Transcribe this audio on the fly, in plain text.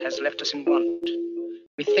has left us in want.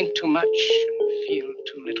 We think too much and feel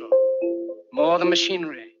too little. More than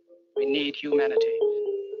machinery, we need humanity.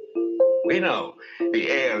 We know the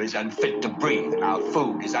air is unfit to breathe and our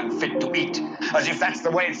food is unfit to eat, as if that's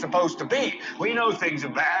the way it's supposed to be. We know things are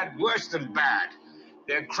bad, worse than bad.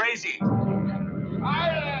 They're crazy.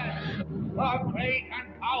 Silence! The great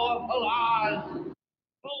and powerful Oz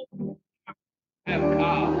have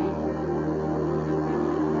come.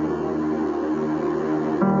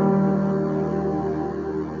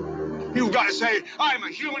 You've got to say, I'm a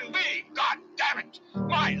human being. God damn it.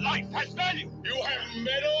 My life has value. You have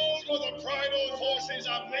meddled with the primal forces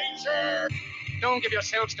of nature. Don't give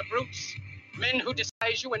yourselves to brutes, men who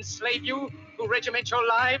disguise you, enslave you, who regiment your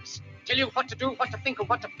lives, tell you what to do, what to think, and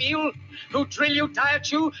what to feel, who drill you,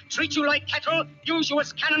 diet you, treat you like cattle, use you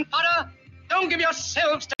as cannon fodder. Don't give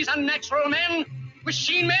yourselves to these unnatural men,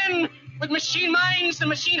 machine men with machine minds and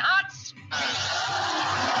machine hearts.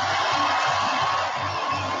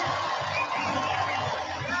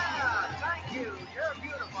 Thank you. You're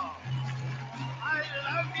beautiful. I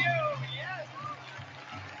love you. Yes.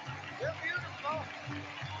 You're beautiful.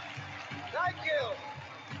 Thank you.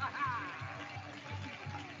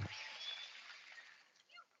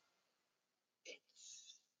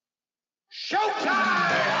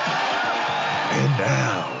 And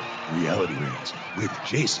now, Reality Rings with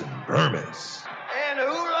Jason Burmis. And who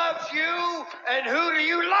loves you? And who do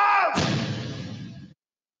you love?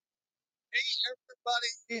 Hey,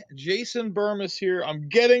 everybody. Jason Burmis here. I'm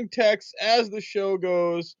getting texts as the show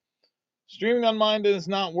goes. Streaming on mine is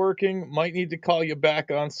not working. Might need to call you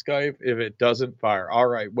back on Skype if it doesn't fire. All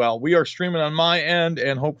right. Well, we are streaming on my end,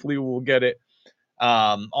 and hopefully we'll get it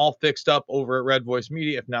all fixed up over at Red Voice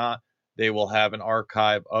Media. If not, they will have an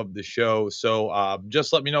archive of the show. So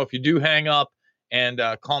just let me know if you do hang up and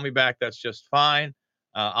call me back. That's just fine.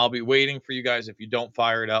 I'll be waiting for you guys if you don't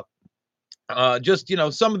fire it up.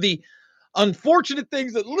 Some of the unfortunate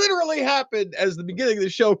things that literally happened as the beginning of the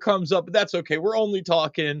show comes up, but that's okay. We're only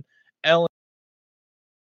talking Ellen.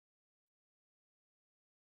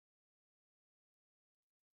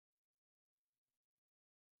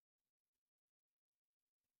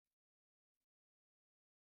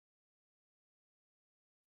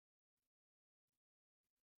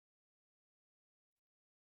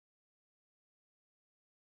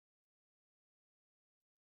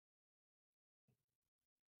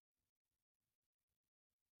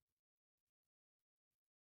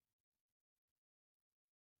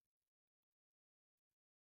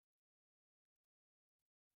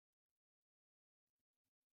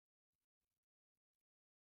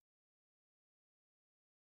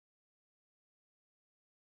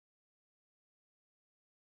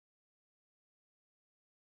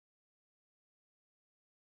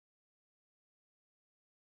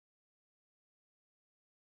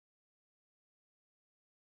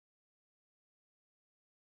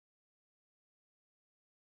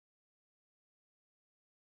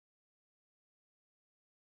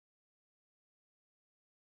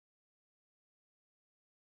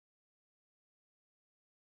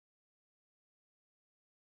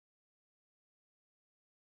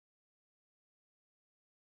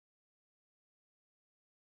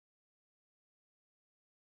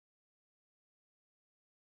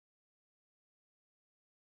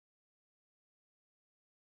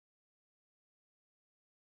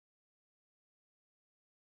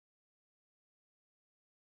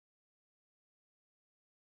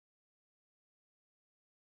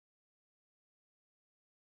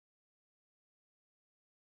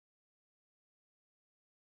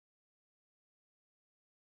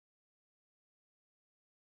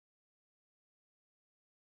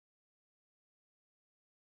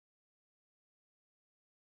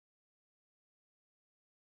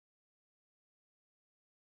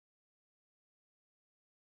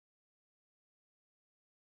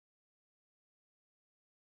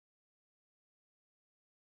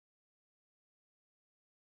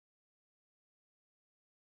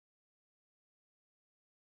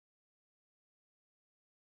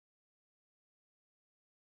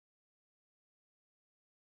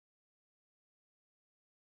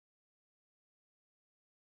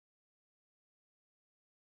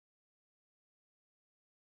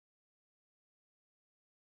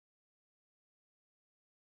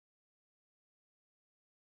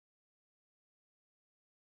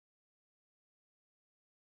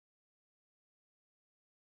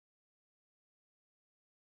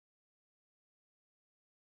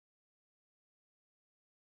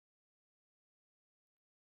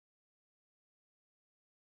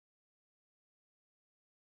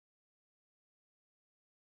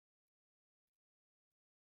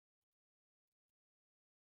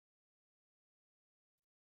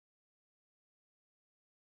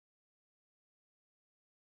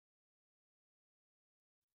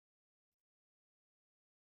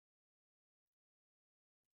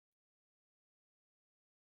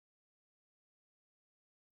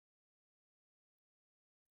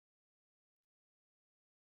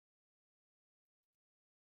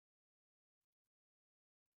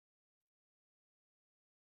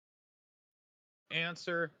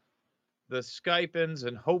 answer the Skype-ins,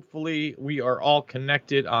 and hopefully we are all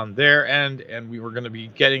connected on their end, and we were going to be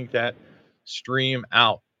getting that stream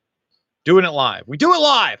out. Doing it live. We do it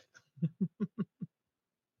live.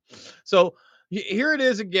 So here it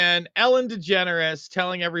is again. Ellen DeGeneres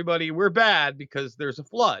telling everybody we're bad because there's a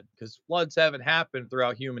flood, because floods haven't happened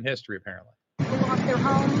throughout human history, apparently. They lost their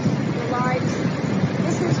homes, their lives.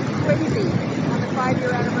 This is crazy. On the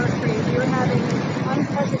 5-year anniversary, we are having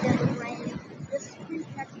unprecedented rain. This street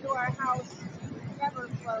next to our house never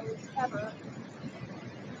flows, ever.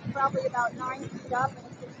 Probably about 9 feet up, and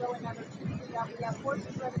it could go another 2 feet up. We have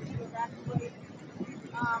horses ready to evacuate. We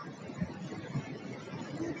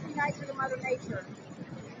need to be nicer to Mother Nature,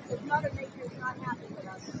 because Mother Nature is not happy with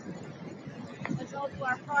us. Let's all do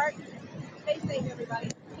our part. Stay safe, everybody.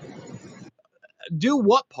 Do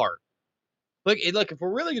what part? Look, if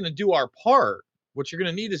we're really going to do our part, what you're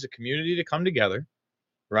going to need is a community to come together,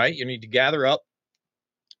 right? You need to gather up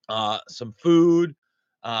some food,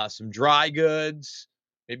 some dry goods,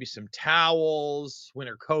 maybe some towels,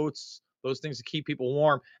 winter coats, those things to keep people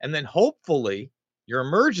warm. And then hopefully your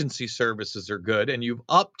emergency services are good and you've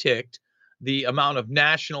upticked the amount of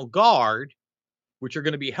National Guard, which are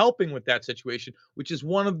going to be helping with that situation, which is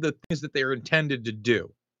one of the things that they're intended to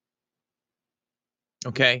do.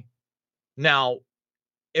 Okay. Now,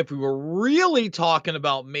 if we were really talking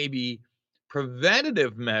about maybe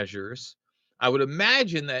preventative measures, I would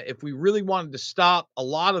imagine that if we really wanted to stop a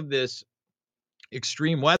lot of this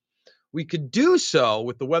extreme weather, we could do so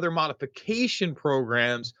with the weather modification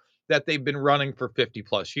programs that they've been running for 50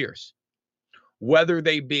 plus years. Whether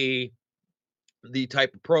they be the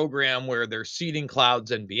type of program where they're seeding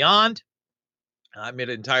clouds and beyond. I made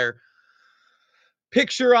an entire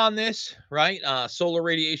picture on this, right? Solar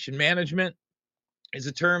radiation management is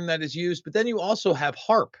a term that is used, but then you also have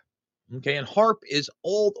HARP. Okay, and HARP is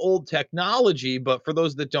old technology, but for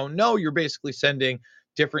those that don't know, you're basically sending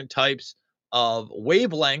different types of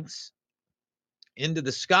wavelengths into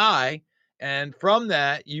the sky, and from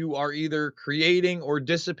that, you are either creating or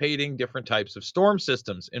dissipating different types of storm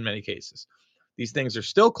systems in many cases. These things are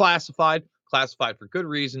still classified for good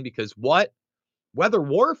reason, because what? Weather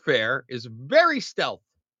warfare is very stealth.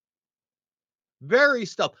 Very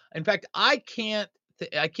stealth. In fact, I can't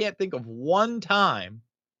think of one time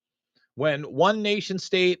when one nation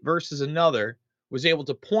state versus another was able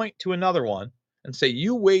to point to another one and say,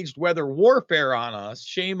 you waged weather warfare on us,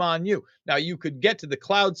 shame on you. Now, you could get to the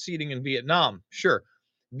cloud seeding in Vietnam. Sure.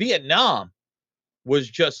 Vietnam was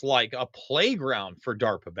just like a playground for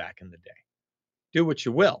DARPA back in the day. Do what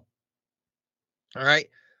you will. All right.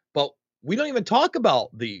 But we don't even talk about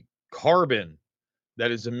the carbon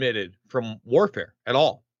that is emitted from warfare at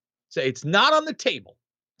all. So it's not on the table.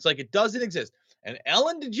 It's like it doesn't exist. And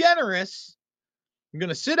Ellen DeGeneres, I'm going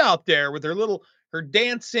to sit out there with her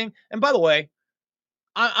dancing. And by the way,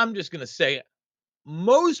 I'm just going to say,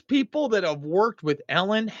 most people that have worked with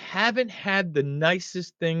Ellen haven't had the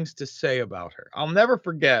nicest things to say about her. I'll never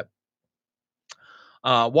forget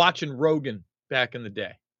watching Rogan back in the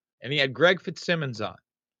day. And he had Greg Fitzsimmons on.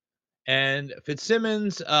 And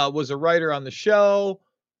Fitzsimmons was a writer on the show.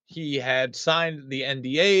 He had signed the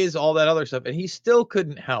NDAs, all that other stuff. And he still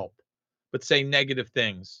couldn't help but say negative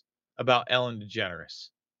things about Ellen DeGeneres.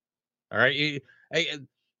 All right.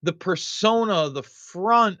 The persona, the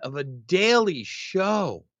front of a daily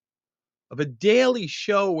show,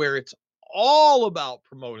 where it's all about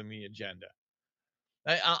promoting the agenda.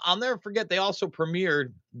 I'll never forget, they also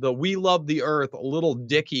premiered the We Love the Earth Little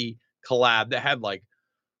Dicky collab that had like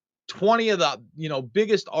 20 of the,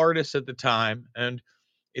 biggest artists at the time. And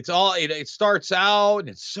it starts out and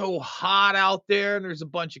it's so hot out there and there's a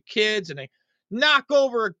bunch of kids and they knock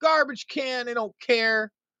over a garbage can. They don't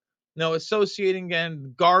care. Associating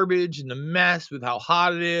again garbage and the mess with how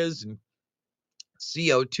hot it is and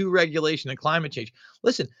CO2 regulation and climate change.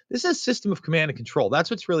 Listen, this is a system of command and control. That's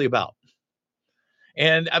what it's really about.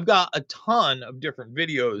 And I've got a ton of different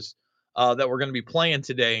videos that we're going to be playing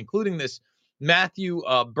today, including this Matthew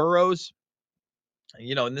Burrows.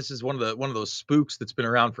 And this is one of those spooks that's been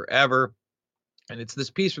around forever. And it's this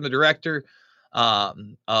piece from the director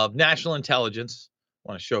of National Intelligence. I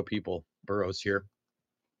want to show people Burrows here,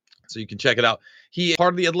 so you can check it out. He is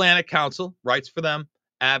part of the Atlantic Council, writes for them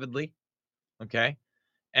avidly. Okay.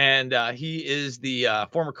 And he is the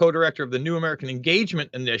former co-director of the New American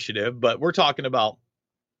Engagement Initiative, but we're talking about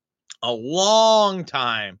a long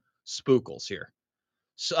time spookles here.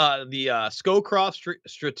 The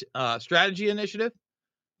Scowcroft Strategy Initiative.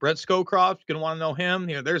 Brett Scowcroft, going to want to know him.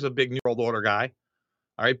 There's a big New World Order guy.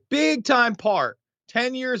 All right, big time part.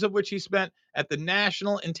 10 years of which he spent at the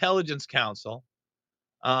National Intelligence Council.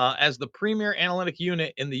 as the premier analytic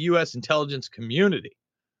unit in the U.S. intelligence community.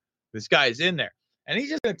 This guy is in there. And he's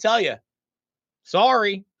just going to tell you,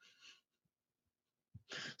 sorry.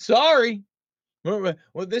 Well,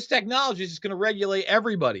 this technology is just going to regulate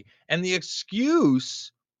everybody. And the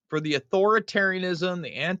excuse for the authoritarianism,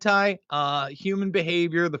 the anti-human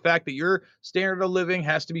behavior, the fact that your standard of living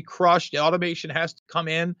has to be crushed, automation has to come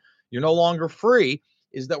in, you're no longer free,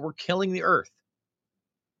 is that we're killing the earth.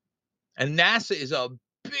 And NASA is a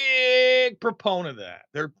big proponent of that.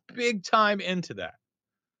 They're big time into that.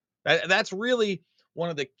 That's really one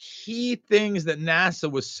of the key things that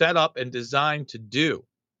NASA was set up and designed to do.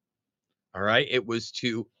 All right. It was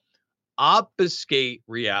to obfuscate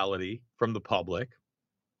reality from the public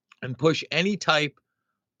and push any type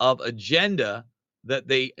of agenda that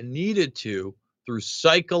they needed to through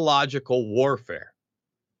psychological warfare.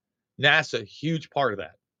 NASA, huge part of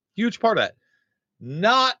that. Huge part of that.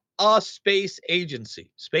 Not a space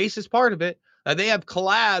agency. Space is part of it. They have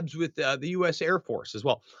collabs with the U.S. Air Force as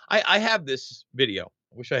well. I have this video.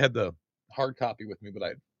 I wish I had the hard copy with me, but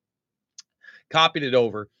I copied it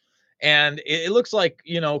over. And it looks like,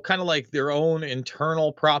 kind of like their own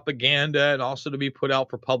internal propaganda and also to be put out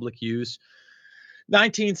for public use.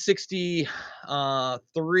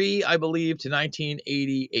 1963, I believe, to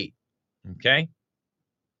 1988. Okay.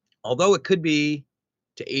 Although it could be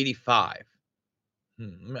to 85.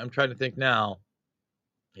 I'm trying to think now.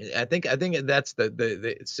 I think that's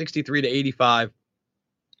the 63 to 85.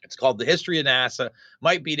 It's called The History of NASA.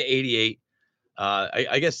 Might be to 88.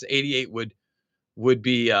 I guess 88 would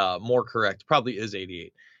be more correct. Probably is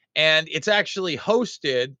 88. And it's actually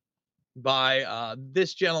hosted by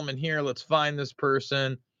this gentleman here. Let's find this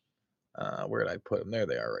person. Where did I put them? There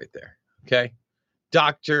they are right there. Okay.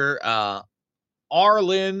 Dr.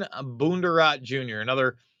 Arlen Bunderat Jr.,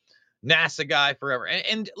 another NASA guy forever.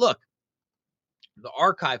 And look, the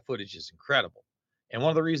archive footage is incredible. And one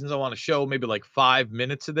of the reasons I want to show maybe like 5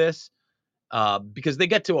 minutes of this, because they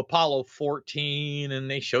get to Apollo 14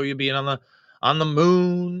 and they show you being on the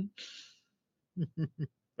moon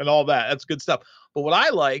and all that. That's good stuff. But what I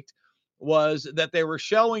liked was that they were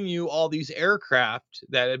showing you all these aircraft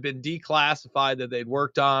that had been declassified that they'd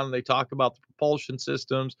worked on. They talk about the propulsion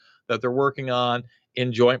systems that they're working on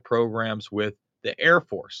in joint programs with the Air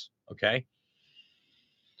Force. Okay.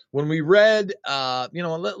 When we read,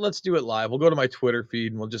 let's do it live. We'll go to my Twitter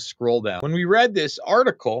feed and we'll just scroll down. When we read this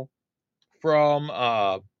article from,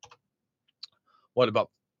 about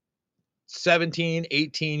 17,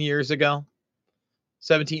 18 years ago,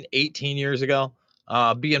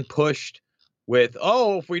 being pushed with,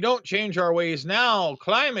 if we don't change our ways now,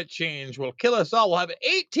 climate change will kill us all. We'll have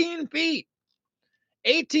 18 feet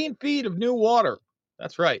of new water.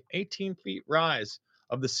 That's right. 18 feet rise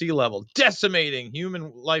of the sea level, decimating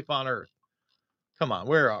human life on Earth. Come on,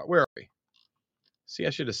 where are we? See, I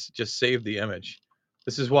should have just saved the image.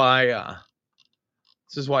 This is why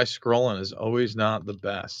scrolling is always not the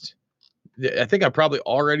best. I think I probably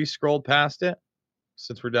already scrolled past it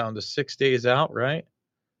since we're down to 6 days out, right?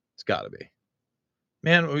 It's got to be.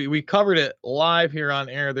 Man, we covered it live here on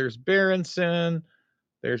air. There's Berenson.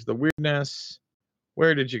 There's the weirdness.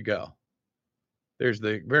 Where did you go? There's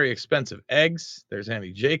the very expensive eggs. There's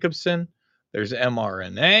Andy Jacobson. There's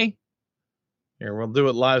mRNA. Here, we'll do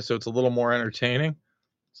it live so it's a little more entertaining.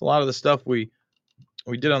 It's a lot of the stuff we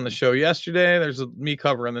did on the show yesterday. There's me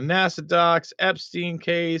covering the NASA docs, Epstein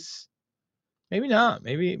case. Maybe not.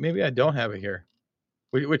 Maybe I don't have it here,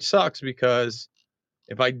 which sucks because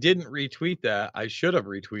if I didn't retweet that, I should have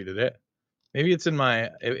retweeted it. Maybe it's in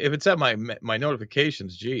if it's at my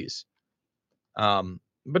notifications, geez.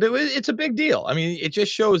 But it's a big deal. I mean, it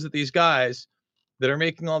just shows that these guys that are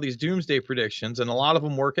making all these doomsday predictions, and a lot of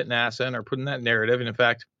them work at NASA and are putting that narrative. And in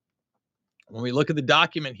fact, when we look at the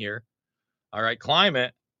document here, all right,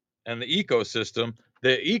 climate and the ecosystem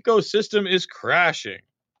is crashing.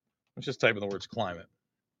 Let's just type in the words climate.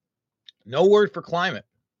 No word for climate.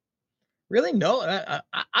 Really? No,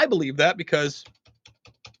 I believe that because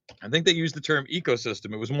I think they used the term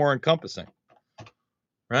ecosystem. It was more encompassing,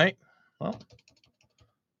 right? Well,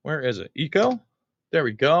 where is it? Eco? There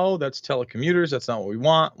we go. That's telecommuters. That's not what we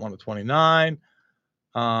want. 1 to 29. Do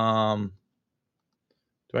I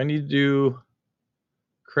need to do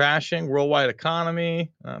crashing? Worldwide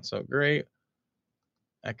economy? Not so great.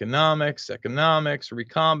 Economics,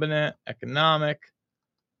 recombinant, economic,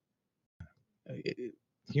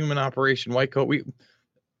 human operation, white coat.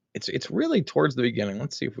 It's really towards the beginning.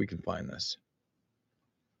 Let's see if we can find this.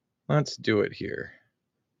 Let's do it here.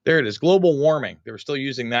 There it is. Global warming. They were still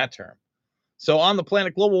using that term. So on the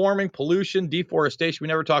planet, global warming, pollution, deforestation. We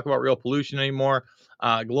never talk about real pollution anymore.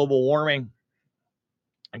 Global warming.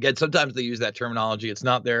 Again, sometimes they use that terminology. It's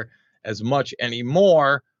not there as much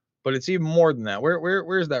anymore, but it's even more than that.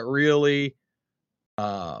 Where's that really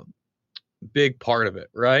big part of it,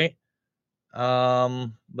 right?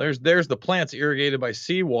 There's the plants irrigated by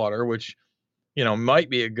seawater, which, you know, might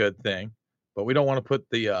be a good thing, but we don't want to put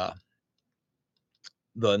the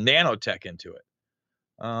nanotech into it.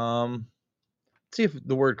 Let's see if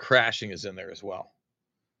the word crashing is in there as well.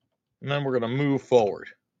 And then we're going to move forward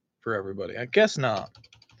for everybody. I guess not.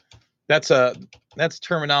 That's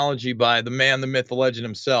terminology by the man, the myth, the legend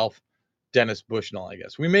himself, Dennis Bushnell, I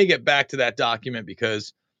guess. We may get back to that document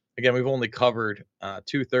because, again, we've only covered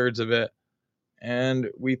 2/3 of it, and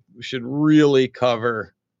we should really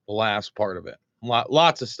cover the last part of it.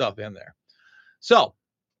 Lots of stuff in there. So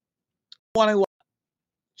I want to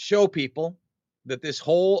show people that this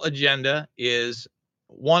whole agenda is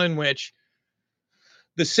one in which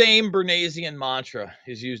the same Bernaysian mantra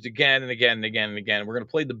is used again and again and again and again. We're going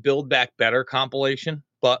to play the Build Back Better compilation,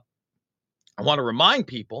 but I want to remind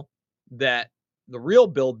people that the real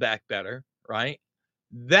Build Back Better, right?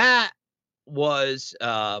 That was,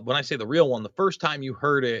 when I say the real one, the first time you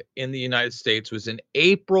heard it in the United States was in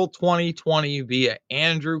April 2020 via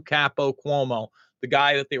Andrew Capo Cuomo, the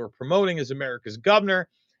guy that they were promoting as America's governor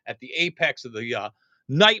at the apex of the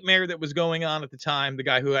nightmare that was going on at the time, the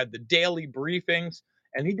guy who had the daily briefings,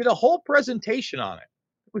 and he did a whole presentation on it.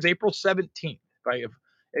 It was April 17th, right?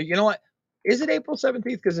 You know what? Is it April 17th?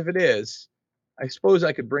 Because if it is, I suppose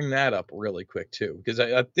I could bring that up really quick too, because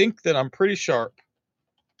I think that I'm pretty sharp.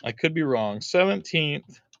 I could be wrong.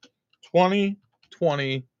 17th,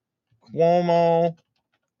 2020 Cuomo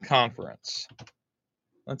conference.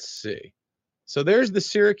 Let's see. So there's the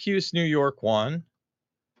Syracuse, New York one.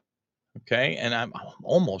 Okay, and I'm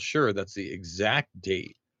almost sure that's the exact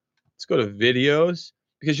date. Let's go to videos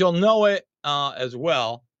because you'll know it as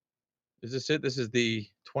well. Is this it? This is the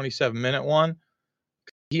 27-minute one.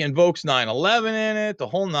 He invokes 9/11 in it, the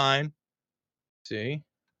whole nine. Let's see.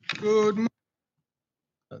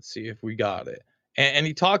 Let's see if we got it. And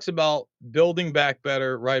he talks about building back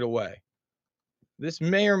better right away. This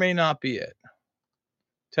may or may not be it.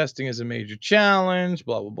 Testing is a major challenge,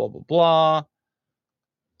 blah, blah, blah, blah, blah.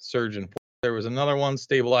 Surgeon. There was another one,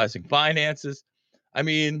 stabilizing finances. I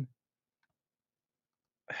mean,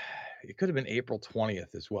 it could have been April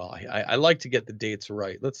 20th as well. I like to get the dates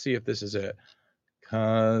right. Let's see if this is it.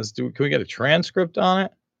 Can we get a transcript on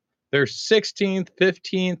it? There's 16th,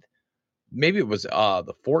 15th. Maybe it was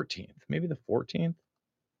the 14th. Maybe the 14th.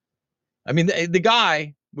 I mean, the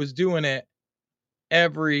guy was doing it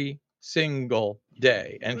every single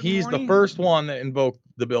day, and he's the first one that invoked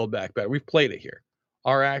the Build Back Better. We've played it here.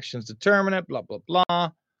 Our actions determine it, blah, blah,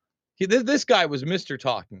 blah. This guy was Mr.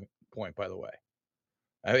 Talking Point, by the way.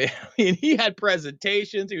 I mean, he had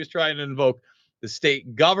presentations. He was trying to invoke the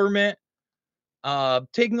state government.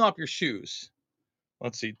 Taking off your shoes.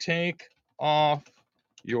 Let's see. Take off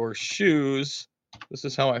your shoes. This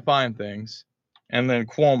is how I find things. And then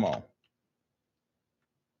Cuomo.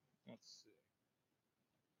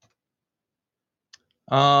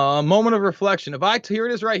 Moment of reflection. Here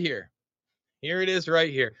it is right here. Here it is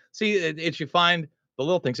right here. See, it you find the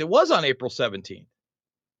little things. It was on April 17th.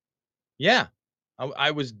 Yeah,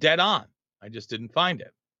 I was dead on. I just didn't find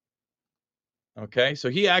it. Okay,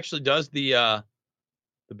 so he actually does the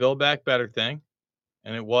Build Back Better thing,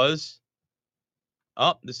 and it was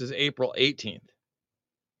this is April 18th.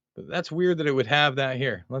 But that's weird that it would have that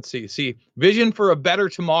here. Let's see. See, vision for a better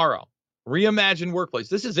tomorrow. Reimagine workplace.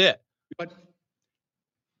 This is it. But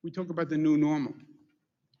we talk about the new normal.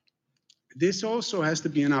 This also has to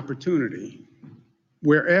be an opportunity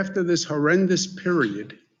where after this horrendous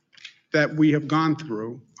period that we have gone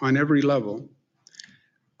through on every level,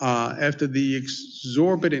 after the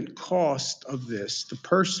exorbitant cost of this, the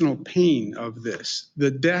personal pain of this, the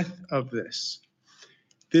death of this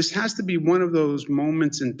has to be one of those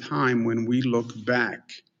moments in time when we look back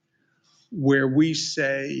where we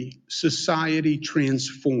say society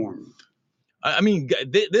transformed. I mean,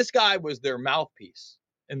 this guy was their mouthpiece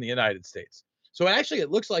in the United States. So actually, it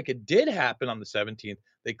looks like it did happen on the 17th.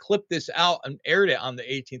 They clipped this out and aired it on the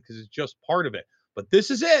 18th because it's just part of it. But this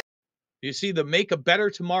is it. You see, the make a better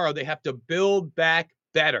tomorrow, they have to build back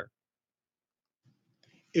better.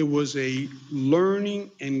 It was a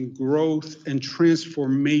learning and growth and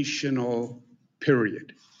transformational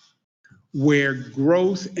period where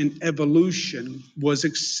growth and evolution was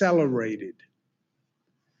accelerated.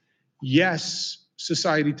 Yes,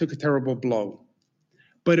 society took a terrible blow,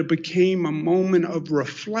 but it became a moment of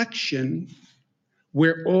reflection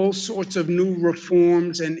where all sorts of new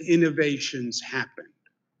reforms and innovations happened.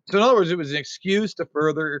 So in other words, it was an excuse to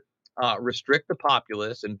further restrict the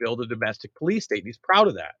populace and build a domestic police state. He's proud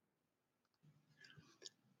of that.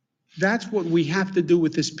 That's what we have to do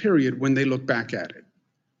with this period when they look back at it.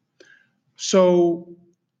 So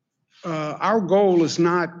our goal is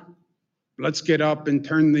not, let's get up and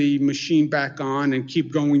turn the machine back on and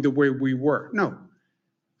keep going the way we were. No.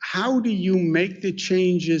 How do you make the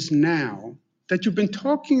changes now that you've been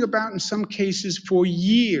talking about in some cases for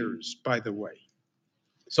years, by the way?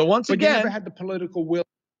 So once But again, you never had the political will.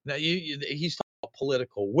 now he's talking about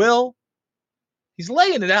political will. He's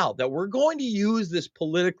laying it out that we're going to use this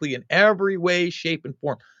politically in every way, shape, and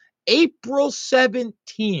form. April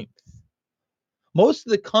 17th, most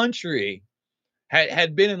of the country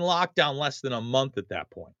had been in lockdown less than a month at that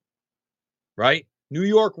point, right? New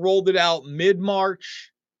York rolled it out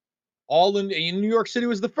mid-March. All in New York City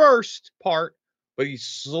was the first part, but he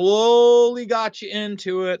slowly got you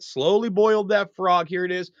into it, slowly boiled that frog. Here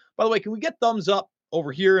it is. By the way, can we get thumbs up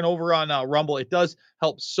over here and over on Rumble? It does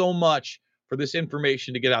help so much for this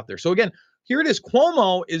information to get out there. So again, here it is.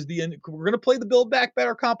 Cuomo is we're going to play the Build Back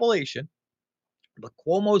Better compilation, but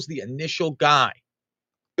Cuomo's the initial guy.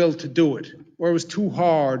 Bill to do it, or it was too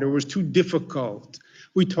hard, or it was too difficult.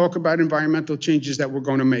 We talk about environmental changes that we're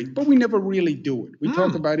going to make, but we never really do it. We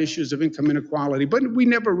talk about issues of income inequality, but we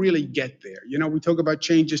never really get there. You know, we talk about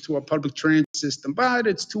changes to our public transit system, but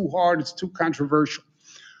it's too hard, it's too controversial.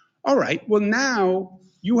 All right, well, now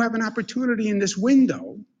you have an opportunity in this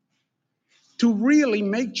window to really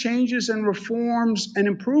make changes and reforms and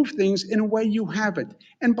improve things in a way you haven't.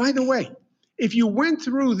 And by the way, if you went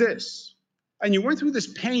through this, and you went through this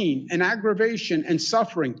pain and aggravation and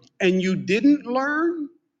suffering, and you didn't learn,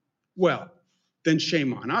 well, then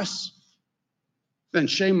shame on us. Then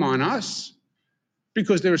shame on us,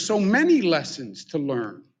 because there are so many lessons to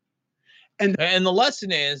learn. And the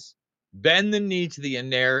lesson is bend the knee to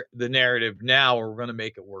the narrative now, or we're going to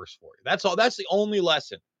make it worse for you. That's all. That's the only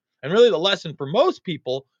lesson. And really the lesson for most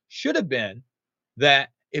people should have been that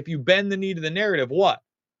if you bend the knee to the narrative, what?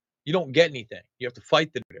 You don't get anything. You have to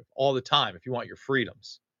fight the narrative all the time if you want your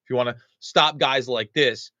freedoms. If you want to stop guys like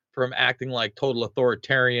this from acting like total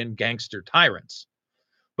authoritarian gangster tyrants.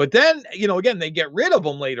 But then, again, they get rid of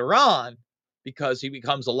him later on because he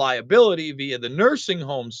becomes a liability via the nursing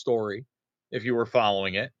home story, if you were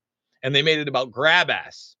following it. And they made it about grab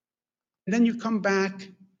ass. And then you come back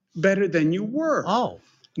better than you were. Oh.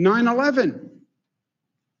 9/11.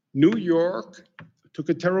 New York took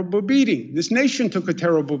a terrible beating. This nation took a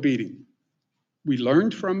terrible beating. We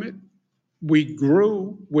learned from it. We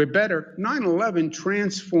grew. We're better. 9/11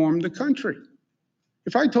 transformed the country.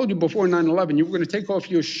 If I told you before 9/11 you were going to take off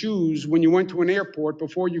your shoes when you went to an airport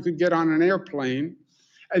before you could get on an airplane,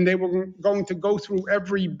 and they were going to go through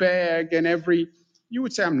every bag and you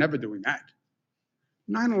would say, I'm never doing that.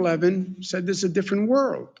 9/11 said there's a different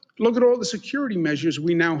world. Look at all the security measures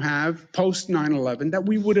we now have post 9/11 that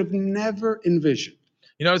we would have never envisioned.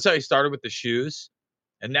 You notice how he started with the shoes,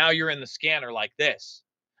 and now you're in the scanner like this.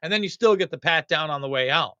 And then you still get the pat down on the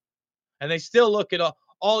way out. And they still look at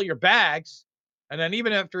all your bags. And then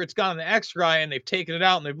even after it's gone to the X-ray and they've taken it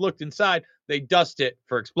out and they've looked inside, they dust it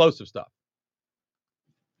for explosive stuff.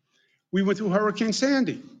 We went through Hurricane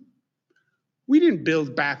Sandy. We didn't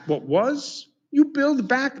build back what was. You build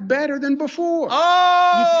back better than before.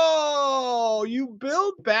 Oh, you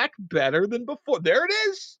build back better than before. There it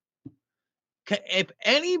is. If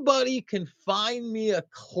anybody can find me a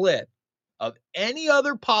clip of any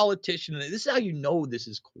other politician, this is how you know this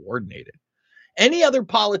is coordinated. Any other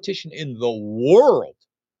politician in the world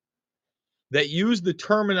that used the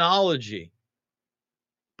terminology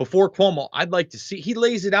before Cuomo, I'd like to see. He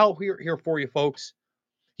lays it out here for you, folks.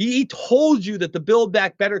 He told you that the Build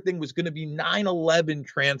Back Better thing was going to be 9/11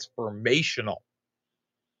 transformational.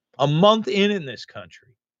 A month in this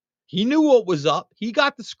country. He knew what was up. He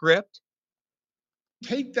got the script.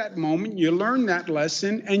 Take that moment, you learn that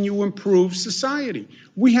lesson, and you improve society.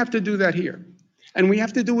 We have to do that here. And we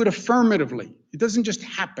have to do it affirmatively. It doesn't just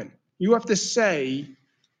happen. You have to say,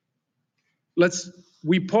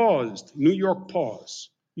 we paused. New York pause.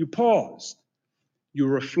 You paused. You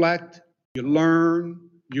reflect, you learn,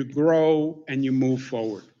 you grow, and you move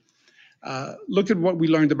forward. Look at what we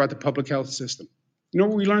learned about the public health system. You know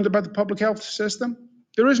what we learned about the public health system?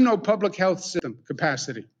 There is no public health system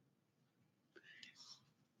capacity.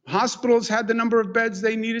 Hospitals had the number of beds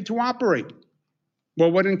they needed to operate.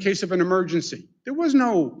 Well, what in case of an emergency? There was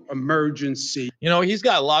no emergency. He's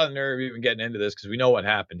got a lot of nerve even getting into this because we know what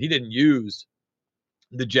happened. He didn't use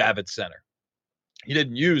the Javits Center. He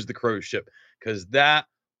didn't use the cruise ship because that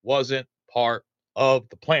wasn't part of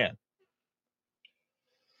the plan.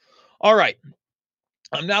 All right.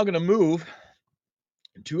 I'm now going to move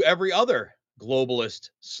to every other globalist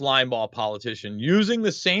slimeball politician using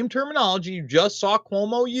the same terminology you just saw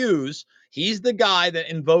Cuomo use. He's the guy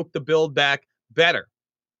that invoked the Build Back Better.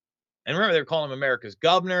 And remember, they were calling him America's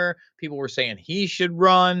governor. People were saying he should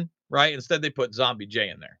run, right? Instead, they put Zombie J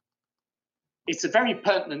in there. It's a very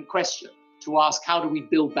pertinent question to ask, how do we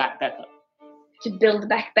build back better? To build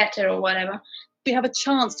back better or whatever. We have a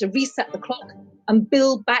chance to reset the clock and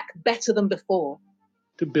build back better than before.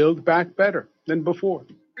 To build back better than before.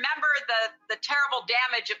 Remember the terrible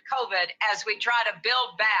damage of COVID as we try to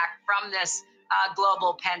build back from this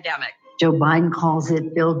global pandemic. Joe Biden calls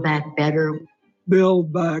it Build Back Better.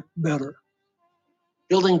 Build back better.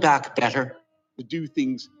 Building back better. To do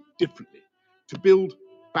things differently. To build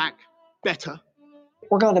back better.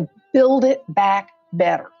 We're going to build it back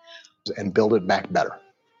better. And build it back better.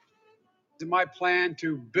 It's my plan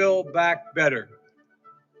to build back better.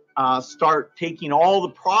 Start taking all the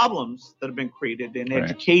problems that have been created in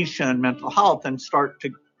education and mental health and start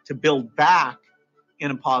to build back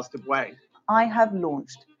in a positive way. I have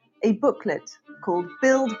launched a booklet called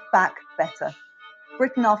Build Back Better,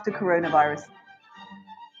 written after coronavirus.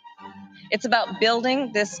 It's about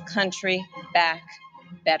building this country back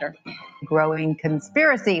better. Growing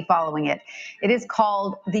conspiracy following it. It is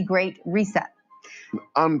called the Great Reset. An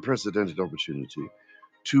unprecedented opportunity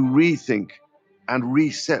to rethink and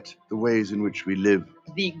reset the ways in which we live.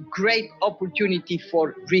 The great opportunity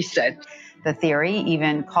for reset. The theory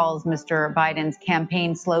even calls Mr. Biden's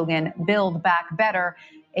campaign slogan, Build Back Better,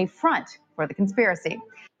 a front for the conspiracy.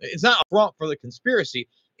 It's not a front for the conspiracy.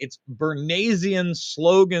 It's Bernaysian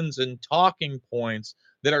slogans and talking points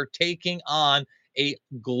that are taking on a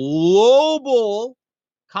global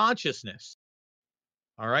consciousness.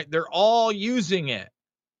 All right. They're all using it.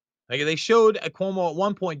 Like they showed Cuomo at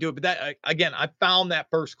one point do it, but that again, I found that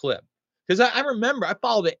first clip because I remember I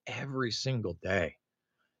followed it every single day.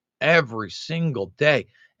 And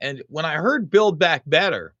when I heard Build Back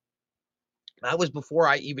Better, that was before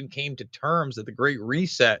I even came to terms that the Great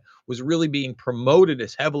Reset was really being promoted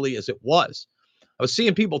as heavily as it was. I was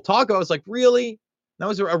seeing people talk. I was like, really? That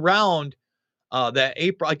was around that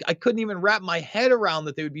April. I couldn't even wrap my head around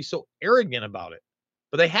that they would be so arrogant about it,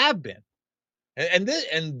 but they have been. And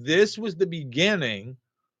this was the beginning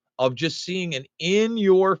of just seeing an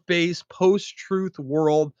in-your-face post-truth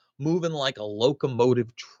world moving like a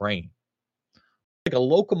locomotive train. Like a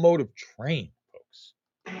locomotive train, folks.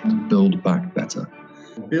 To build back better.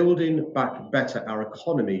 Building back better our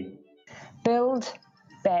economy. Build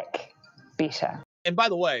back better. And by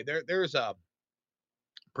the way, there's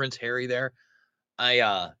Prince Harry there.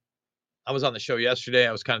 I was on the show yesterday.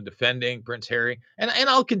 I was kind of defending Prince Harry, and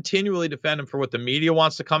I'll continually defend him for what the media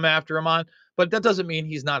wants to come after him on. But that doesn't mean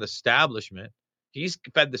he's not establishment. He's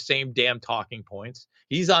fed the same damn talking points.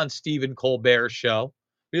 He's on Stephen Colbert's show.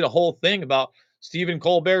 We did a whole thing about Stephen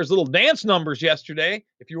Colbert's little dance numbers yesterday.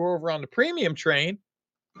 If you were over on the premium train.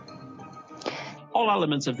 All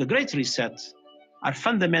elements of the Great Reset are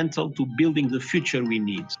fundamental to building the future we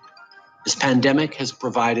need. This pandemic has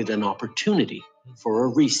provided an opportunity for a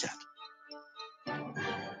reset.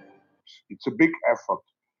 It's a big effort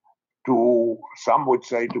to, some would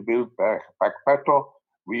say, to build back better.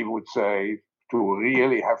 We would say to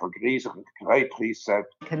really have a great reset.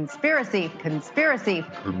 Conspiracy.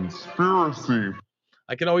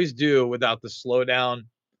 I can always do without the slowdown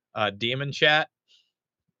demon chat.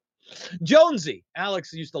 Jonesy.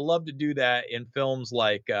 Alex used to love to do that in films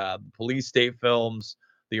like police state films,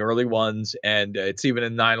 the early ones, and it's even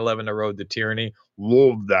in 9/11, A Road to Tyranny.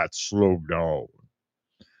 Love that slowdown.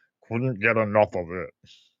 Couldn't get enough of it.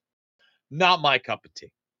 Not my cup of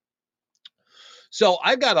tea. So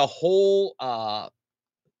I've got a whole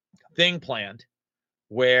thing planned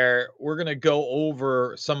where we're going to go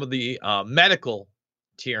over some of the medical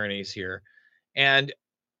tyrannies here. And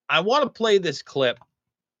I want to play this clip.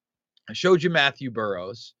 I showed you Matthew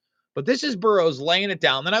Burrows, but this is Burrows laying it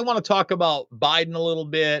down. Then I want to talk about Biden a little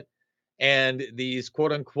bit and these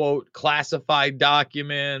quote unquote classified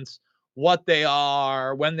documents, what they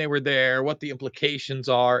are, when they were there, what the implications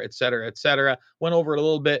are, et cetera, et cetera. Went over it a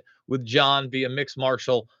little bit with John via Mixed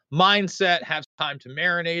Martial Mindset. Have time to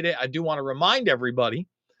marinate it. I do want to remind everybody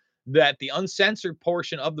that the uncensored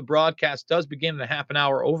portion of the broadcast does begin in a half an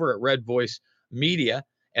hour over at Red Voice Media.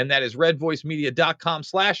 And that is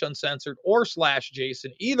redvoicemedia.com/uncensored or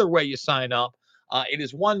 /Jason. Either way you sign up. It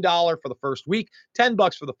is $1 for the first week,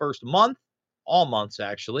 $10 for the first month, all months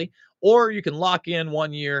actually. Or you can lock in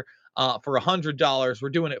 1 year for $100. We're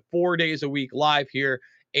doing it 4 days a week live here,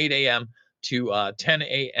 8 a.m. to 10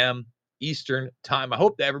 a.m. Eastern time. I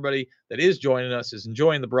hope that everybody that is joining us is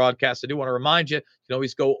enjoying the broadcast. I do want to remind you, you can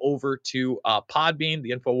always go over to Podbean,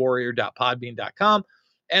 theinfowarrior.podbean.com,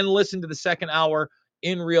 and listen to the second hour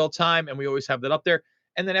in real time. And we always have that up there.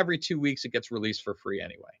 And then every 2 weeks, it gets released for free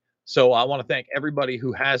anyway. So I want to thank everybody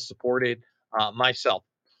who has supported myself.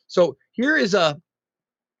 So here is a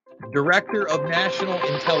Director of National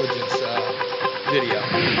Intelligence video.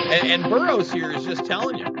 And Burroughs here is just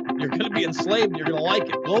telling you, you're going to be enslaved and you're going to like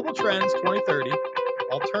it. Global Trends 2030,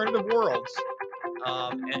 Alternative Worlds.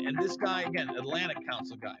 And this guy, again, Atlantic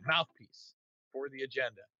Council guy, mouthpiece for the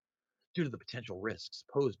agenda. Due to the potential risks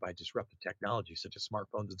posed by disruptive technology such as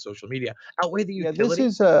smartphones and social media, outweigh the utility. This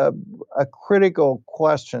is a critical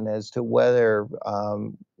question as to whether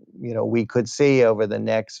we could see over the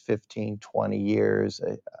next 15, 20 years,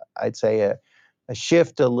 I'd say a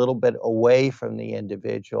shift a little bit away from the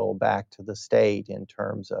individual back to the state in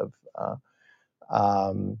terms of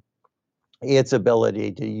its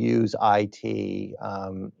ability to use IT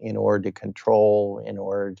in order to control, in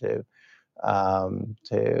order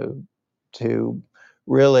to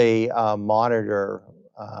really monitor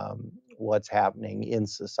what's happening in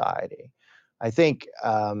society. I think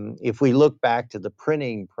if we look back to the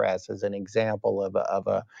printing press as an example of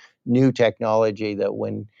a new technology that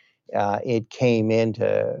when it came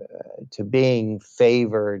into being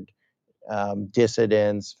favored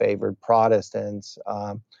dissidents, favored Protestants,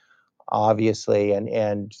 obviously,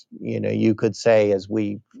 and you could say, as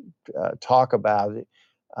we talk about it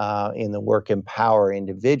in the work Empower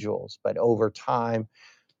Individuals, but over time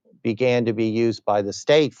began to be used by the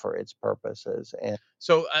state for its purposes. And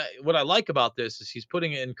so what I like about this is he's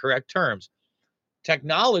putting it in correct terms.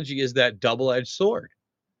 Technology is that double-edged sword,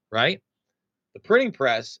 right? The printing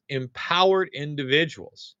press empowered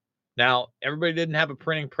individuals. Now, everybody didn't have a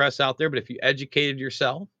printing press out there, but if you educated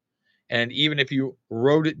yourself, and even if you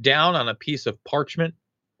wrote it down on a piece of parchment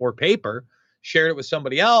or paper, shared it with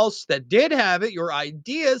somebody else that did have it, your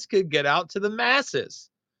ideas could get out to the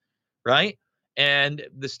masses, right? And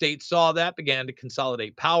the state saw that, began to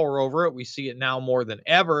consolidate power over it. We see it now more than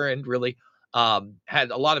ever, and really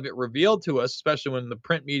had a lot of it revealed to us, especially when the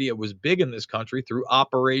print media was big in this country through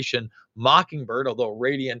Operation Mockingbird, although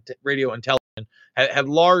radio and television had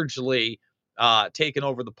largely taken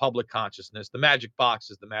over the public consciousness. The magic box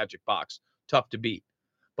is the magic box, tough to beat.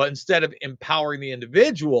 But instead of empowering the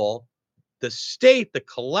individual, the state, the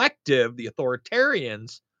collective, the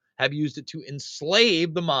authoritarians have used it to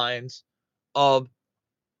enslave the minds of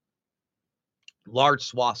large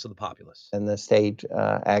swaths of the populace. And the state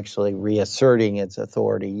actually reasserting its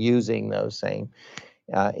authority using those same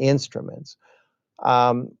instruments.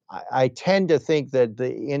 I tend to think that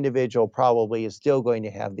the individual probably is still going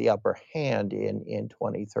to have the upper hand in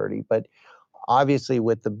 2030, but obviously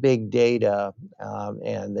with the big data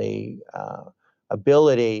and the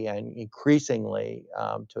ability and increasingly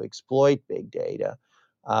to exploit big data,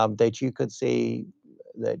 that you could see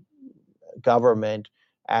that government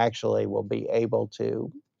actually will be able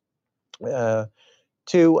to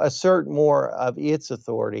assert more of its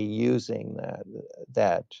authority using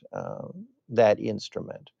that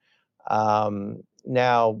instrument.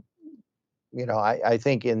 Now, I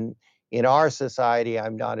think in our society,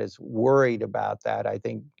 I'm not as worried about that. I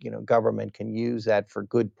think government can use that for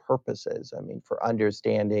good purposes. I mean, for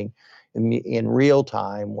understanding in real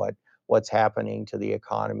time what's happening to the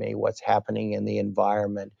economy, what's happening in the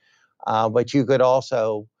environment. But you could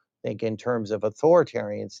also think in terms of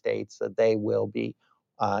authoritarian states that they will be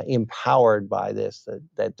empowered by this,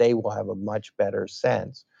 that they will have a much better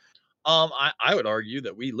sense. I would argue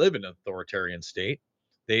that we live in an authoritarian state.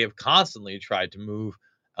 They have constantly tried to move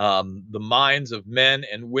the minds of men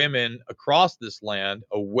and women across this land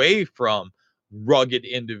away from rugged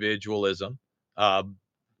individualism.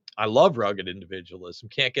 I love rugged individualism.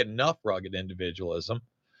 Can't get enough rugged individualism.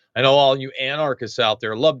 I know all you anarchists out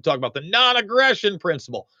there love to talk about the non-aggression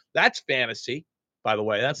principle. That's fantasy, by the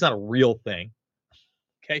way. That's not a real thing.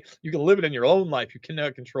 Okay, you can live it in your own life. You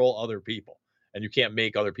cannot control other people, and you can't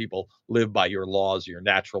make other people live by your laws, or your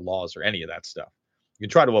natural laws, or any of that stuff. You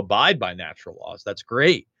can try to abide by natural laws. That's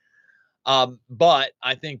great. But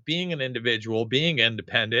I think being an individual, being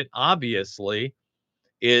independent, obviously,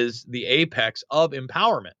 is the apex of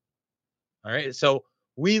empowerment. All right. So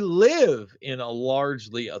we live in a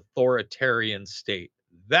largely authoritarian state.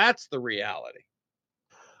 That's the reality.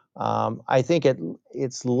 I think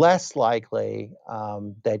it's less likely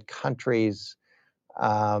that countries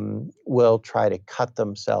will try to cut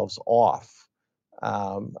themselves off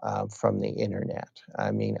from the internet.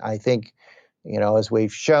 I mean, I think, as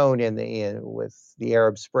we've shown with the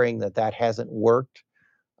Arab Spring, that hasn't worked.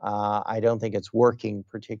 I don't think it's working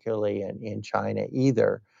particularly in China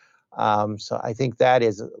either. So I think that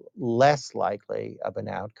is less likely of an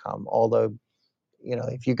outcome. Although,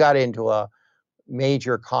 if you got into a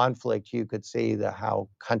major conflict, you could see how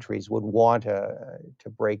countries would want to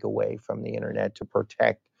break away from the internet to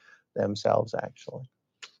protect themselves, actually.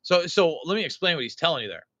 So let me explain what he's telling you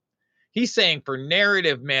there. He's saying for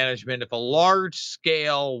narrative management, if a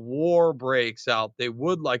large-scale war breaks out, they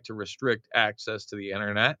would like to restrict access to the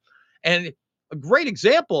internet. And a great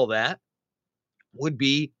example of that would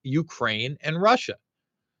be Ukraine and Russia.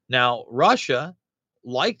 Now, Russia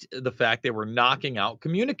liked the fact they were knocking out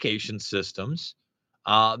communication systems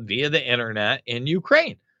via the internet in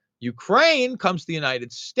Ukraine. Ukraine comes to the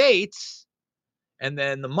United States, and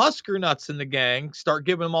then the Musker nuts in the gang start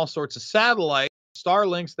giving them all sorts of satellites,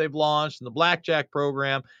 Starlinks they've launched, and the Blackjack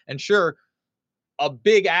program. And sure, a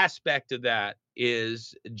big aspect of that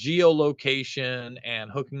is geolocation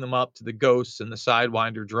and hooking them up to the Ghosts and the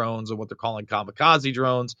Sidewinder drones and what they're calling kamikaze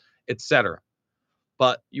drones, etc.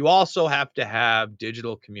 But you also have to have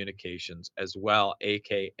digital communications as well,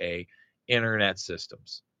 aka internet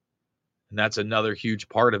systems. And that's another huge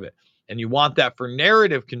part of it. And you want that for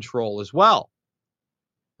narrative control as well,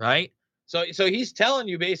 right? So he's telling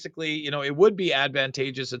you basically, it would be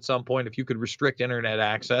advantageous at some point if you could restrict internet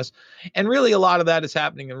access. And really a lot of that is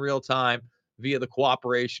happening in real time via the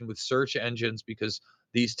cooperation with search engines, because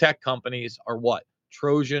these tech companies are what?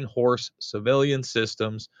 Trojan horse civilian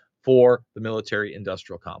systems for the military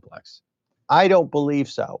industrial complex. I don't believe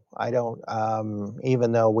so. I don't.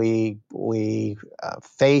 Even though we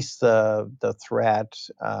face the threat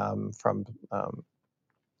from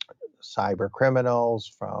cyber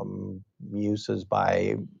criminals, from uses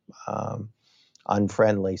by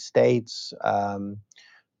unfriendly states,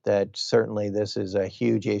 that certainly this is a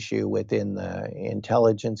huge issue within the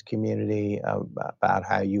intelligence community about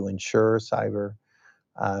how you ensure cyber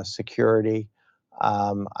security.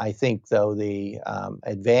 I think, though, the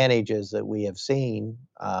advantages that we have seen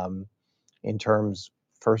in terms,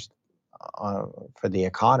 first, for the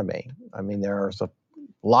economy. I mean, there are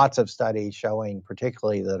lots of studies showing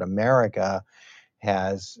particularly that America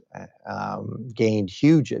has gained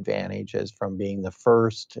huge advantages from being the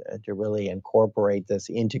first to really integrate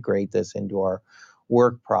this into our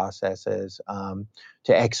work processes, to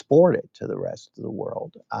export it to the rest of the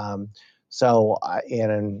world. So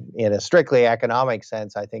in a strictly economic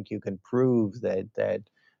sense, I think you can prove that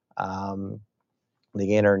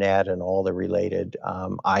the internet and all the related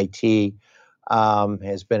IT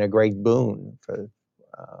has been a great boon for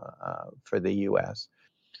the U.S.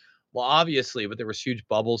 Well, obviously, but there was huge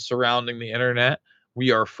bubbles surrounding the internet.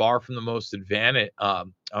 We are far from the most advanced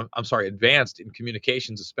in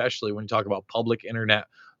communications, especially when you talk about public internet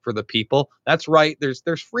for the people. That's right.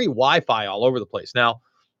 There's free Wi-Fi all over the place. Now,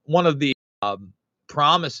 one of the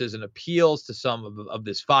promises and appeals to some of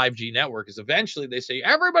this 5G network is eventually they say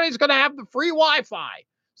everybody's going to have the free Wi-Fi.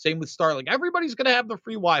 Same with Starlink. Everybody's going to have the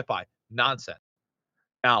free Wi-Fi. Nonsense.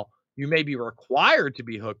 Now, you may be required to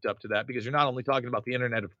be hooked up to that because you're not only talking about the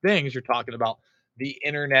Internet of Things, you're talking about the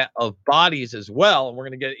Internet of Bodies as well. And we're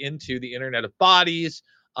going to get into the Internet of Bodies.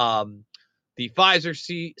 The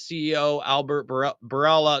Pfizer CEO, Albert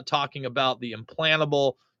Bourla, talking about the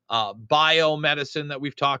implantable biomedicine that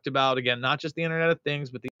we've talked about. Again, not just the Internet of Things,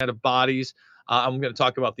 but the Internet of Bodies. I'm going to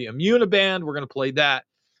talk about the Immuniband. We're going to play that.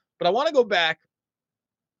 But I want to go back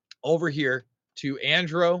over here to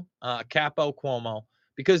Andrew Capo Cuomo,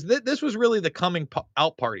 because this was really the coming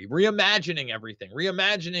out party, reimagining everything,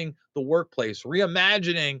 reimagining the workplace,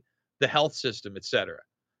 reimagining the health system, etc.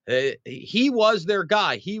 He was their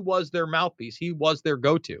guy. He was their mouthpiece. He was their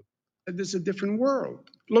go-to. This is a different world.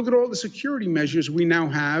 Look at all the security measures we now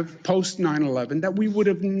have post 9/11 that we would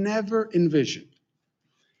have never envisioned.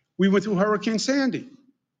 We went through Hurricane Sandy.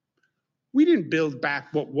 We didn't build back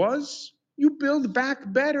what was. You build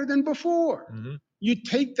back better than before. Mm-hmm. You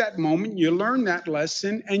take that moment, you learn that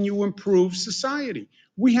lesson, and you improve society.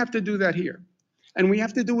 We have to do that here. And we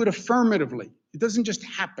have to do it affirmatively. It doesn't just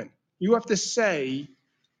happen. You have to say,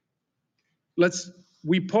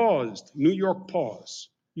 we paused. New York pause.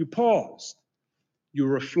 You paused. You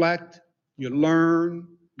reflect, you learn,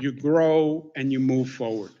 you grow, and you move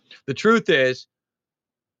forward. The truth is,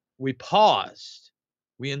 we paused.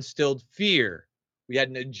 We instilled fear. We had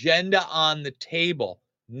an agenda on the table.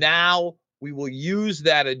 Now we will use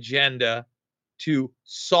that agenda to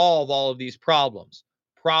solve all of these problems.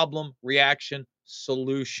 Problem, reaction,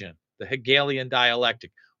 solution. The Hegelian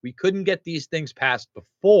dialectic. We couldn't get these things passed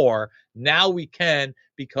before. Now we can,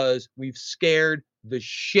 because we've scared the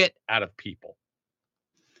shit out of people.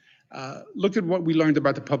 Look at what we learned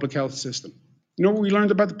about the public health system. You know what we learned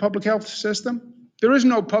about the public health system? There is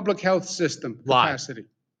no public health system capacity.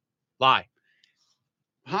 Lie.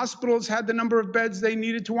 Hospitals had the number of beds they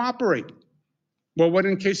needed to operate. Well, what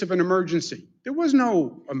in case of an emergency? There was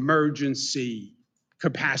no emergency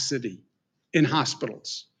capacity in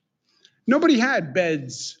hospitals. Nobody had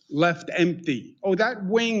beds left empty. Oh, that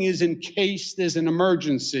wing is in case there's an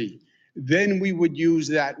emergency. Then we would use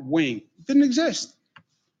that wing. It didn't exist.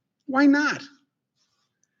 Why not?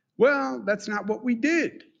 Well, that's not what we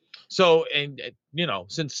did. So, and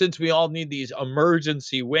since we all need these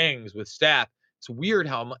emergency wings with staff, it's weird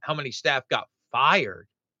how many staff got fired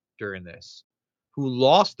during this, who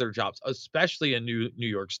lost their jobs, especially in New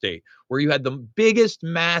York State, where you had the biggest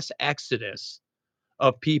mass exodus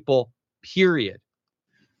of people, period.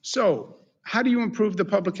 So, how do you improve the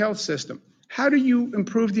public health system? How do you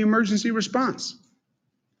improve the emergency response?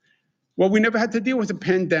 Well, we never had to deal with a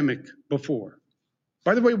pandemic before.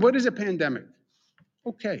 By the way, what is a pandemic?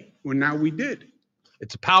 Okay, well, now we did.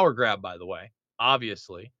 It's a power grab, by the way,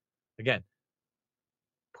 obviously. Again,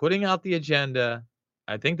 putting out the agenda.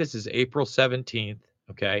 I think this is April 17th.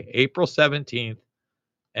 Okay, April 17th.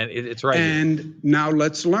 And it's right And here. Now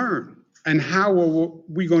let's learn. And how are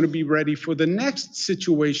we going to be ready for the next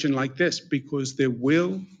situation like this? Because there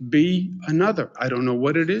will be another. I don't know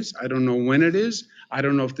what it is. I don't know when it is. I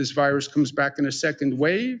don't know if this virus comes back in a second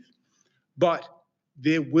wave, but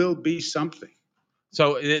there will be something.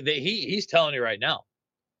 So he's telling you right now.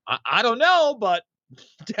 I don't know, but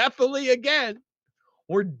definitely, again,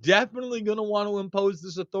 we're definitely going to want to impose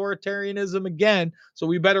this authoritarianism again. So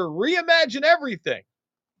we better reimagine everything.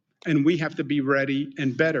 And we have to be ready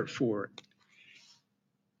and better for it.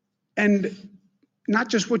 And not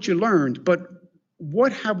just what you learned, but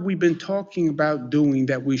what have we been talking about doing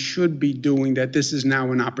that we should be doing that this is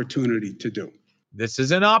now an opportunity to do? This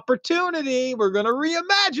is an opportunity. We're going to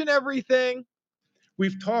reimagine everything.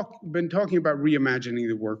 We've been talking about reimagining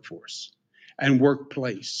the workforce and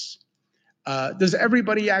workplace. Does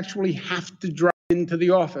everybody actually have to drive into the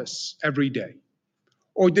office every day?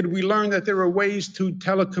 Or did we learn that there are ways to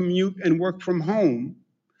telecommute and work from home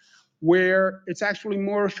where it's actually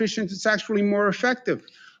more efficient, it's actually more effective?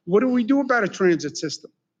 What do we do about a transit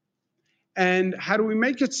system? And how do we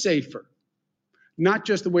make it safer? Not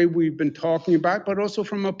just the way we've been talking about, but also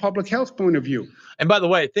from a public health point of view. And by the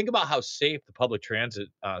way, think about how safe the public transit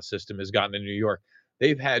system has gotten in New York.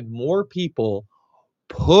 They've had more people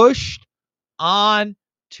pushed on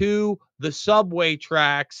to the subway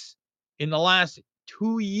tracks in the last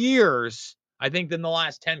 2 years, I think, than the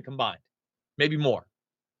last 10 combined, maybe more.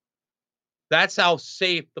 That's how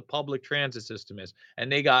safe the public transit system is.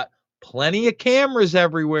 And they got plenty of cameras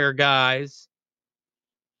everywhere, guys.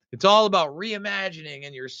 It's all about reimagining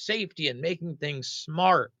and your safety and making things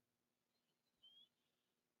smart.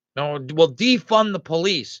 No, well, defund the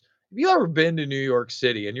police. Have you ever been to New York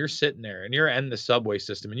City and you're sitting there and you're in the subway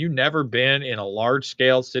system and you've never been in a large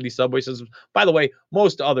scale city subway system? By the way,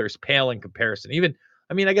 most others pale in comparison. Even,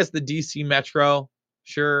 I guess the DC Metro,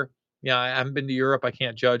 sure. Yeah, I haven't been to Europe. I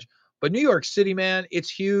can't judge. But New York City, man, it's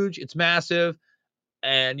huge. It's massive.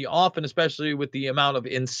 And you often, especially with the amount of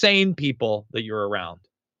insane people that you're around,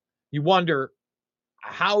 you wonder,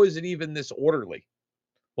 how is it even this orderly?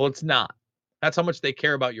 Well, it's not. That's how much they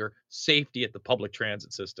care about your safety at the public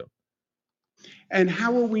transit system. And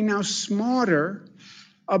how are we now smarter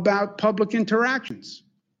about public interactions?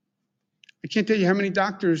 I can't tell you how many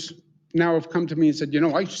doctors now have come to me and said,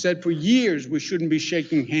 I said for years we shouldn't be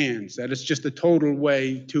shaking hands, that it's just a total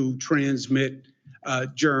way to transmit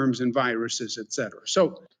germs and viruses, et cetera.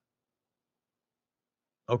 So,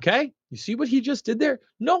 okay, you see what he just did there?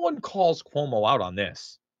 No one calls Cuomo out on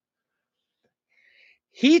this.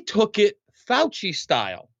 He took it Fauci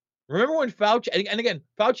style. Remember when Fauci, and again,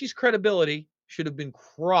 Fauci's credibility should have been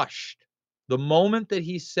crushed the moment that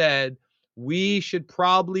he said we should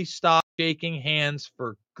probably stop shaking hands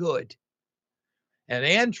for good. And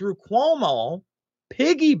Andrew Cuomo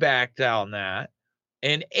piggybacked on that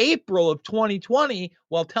in April of 2020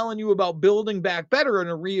 while telling you about building back better and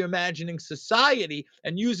a reimagining society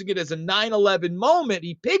and using it as a 9/11 moment.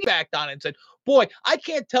 He piggybacked on it and said, boy, I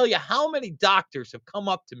can't tell you how many doctors have come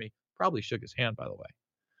up to me, probably shook his hand, by the way,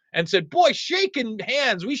 and said, boy, shaking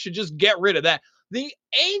hands, we should just get rid of that. The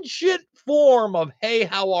ancient form of, hey,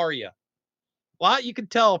 how are you? Well, you can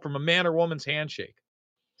tell from a man or woman's handshake.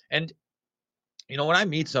 And, when I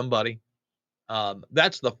meet somebody,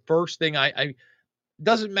 that's the first thing I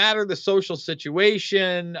doesn't matter the social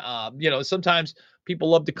situation. Sometimes people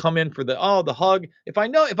love to come in for the hug. If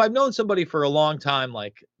I've known somebody for a long time,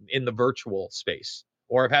 like in the virtual space,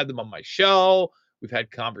 or I've had them on my show, we've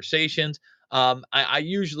had conversations, I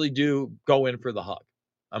usually do go in for the hug.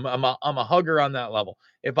 I'm a hugger on that level.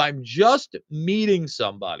 If I'm just meeting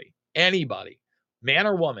somebody, anybody, man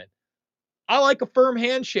or woman, I like a firm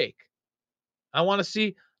handshake. I want to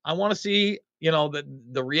see,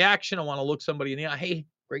 the reaction. I want to look somebody in the eye. Hey,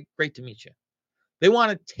 great to meet you. They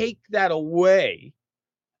want to take that away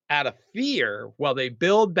out of fear while they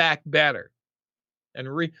build back better. And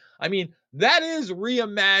that is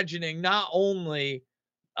reimagining not only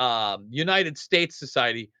United States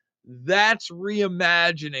society, that's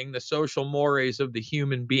reimagining the social mores of the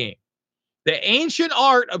human being. The ancient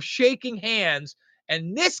art of shaking hands,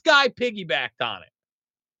 and this guy piggybacked on it.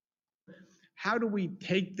 How do we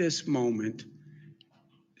take this moment,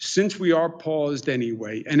 since we are paused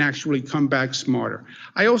anyway, and actually come back smarter?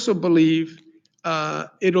 I also believe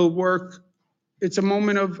it'll work. It's a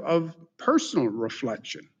moment of personal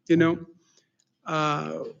reflection.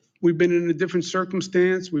 We've been in a different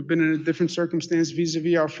circumstance. We've been in a different circumstance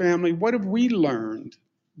vis-a-vis our family. What have we learned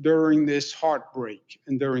during this heartbreak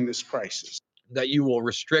and during this crisis? That you will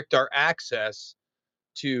restrict our access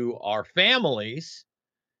to our families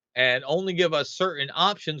and only give us certain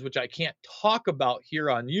options, which I can't talk about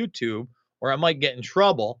here on YouTube, or I might get in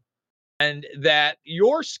trouble. And that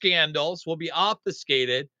your scandals will be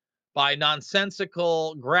obfuscated by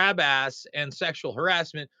nonsensical grab ass and sexual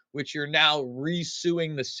harassment, which you're now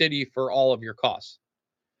resuing the city for all of your costs.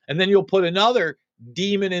 And then you'll put another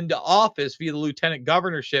demon into office via the lieutenant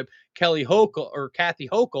governorship, Kathy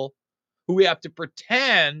Hochul, who we have to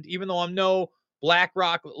pretend, even though I'm no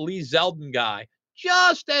BlackRock Lee Zeldin guy,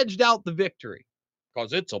 just edged out the victory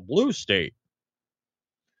because it's a blue state.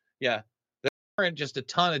 Yeah. There aren't just a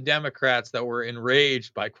ton of Democrats that were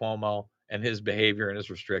enraged by Cuomo and his behavior and his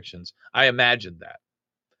restrictions. I imagined that.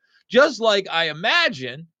 Just like I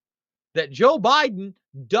imagine that Joe Biden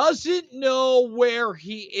doesn't know where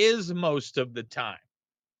he is most of the time.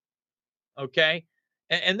 Okay.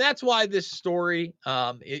 And that's why this story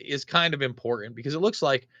is kind of important, because it looks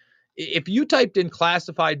like if you typed in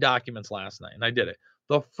classified documents last night, and I did it,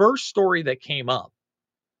 the first story that came up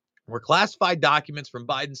were classified documents from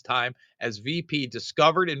Biden's time as VP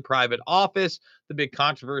discovered in private office. The big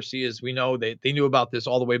controversy is, we know they knew about this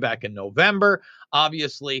all the way back in November.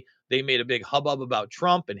 Obviously, they made a big hubbub about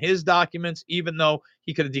Trump and his documents, even though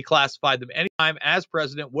he could have declassified them anytime as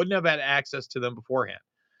president, wouldn't have had access to them beforehand.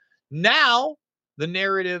 Now, the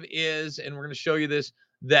narrative is, and we're going to show you this,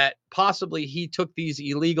 that possibly he took these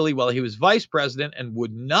illegally while he was vice president and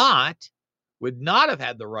would not have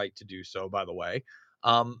had the right to do so, by the way.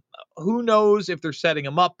 Who knows if they're setting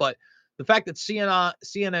him up, but the fact that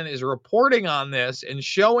CNN is reporting on this and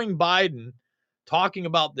showing Biden talking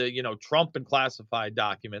about the, Trump and classified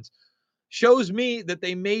documents shows me that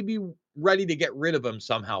they may be ready to get rid of him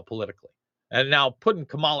somehow politically. And now putting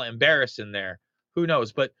Kamala Harris in there, who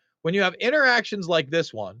knows? But when you have interactions like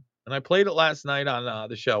this one, and I played it last night on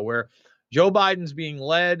the show, where Joe Biden's being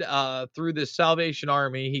led through this Salvation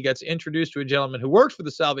Army. He gets introduced to a gentleman who works for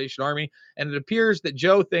the Salvation Army, and it appears that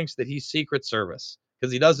Joe thinks that he's Secret Service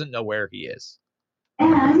because he doesn't know where he is.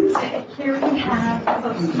 And here we have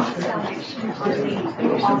folks from the Salvation Army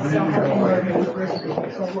who also have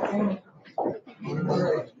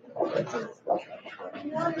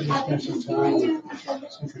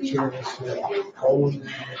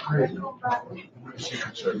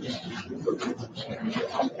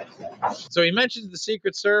So he mentions the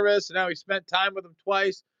Secret Service, and now he spent time with him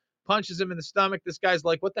twice, punches him in the stomach. This guy's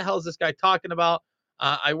like, what the hell is this guy talking about?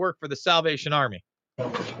 I work for the Salvation Army. He's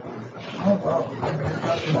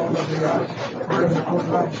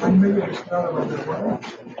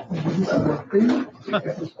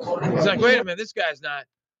like, wait a minute, this guy's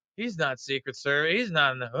he's not Secret Service. He's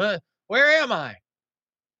not in the, where am I?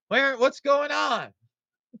 What's going on?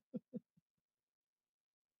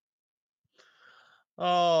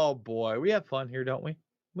 Oh boy, we have fun here, don't we?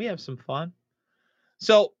 We have some fun.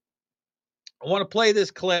 So I want to play this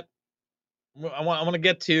clip. I want to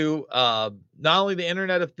get to not only the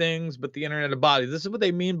Internet of Things, but the Internet of Bodies. This is what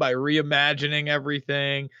they mean by reimagining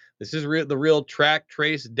everything. This is the real track,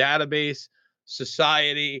 trace, database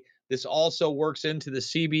society. This also works into the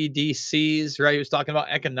CBDCs, right? He was talking about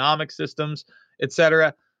economic systems,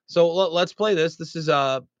 etc. So let's play this. This is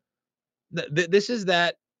this is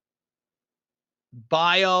that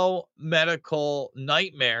biomedical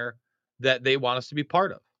nightmare that they want us to be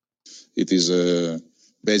part of. It is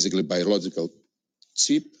basically biological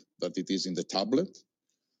chip that it is in the tablet.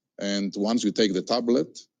 And once you take the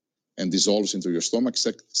tablet and dissolves into your stomach,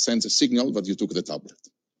 sends a signal that you took the tablet.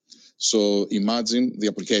 So imagine the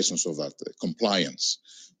applications of that, compliance,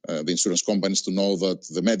 the insurance companies to know that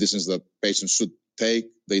the medicines that patients should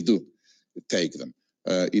take, they do. take them.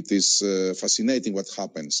 It is fascinating what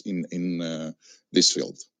happens in this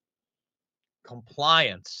field.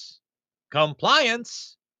 Compliance.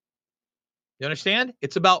 Compliance. You understand?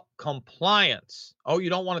 It's about compliance. Oh, you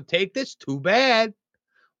don't want to take this? Too bad.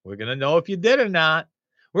 We're going to know if you did or not.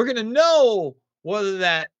 We're going to know whether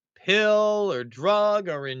that pill or drug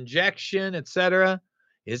or injection, etc.,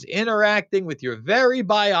 is interacting with your very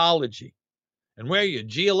biology and where you're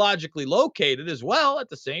geologically located as well at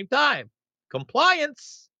the same time.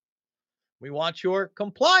 Compliance. We want your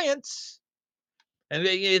compliance. And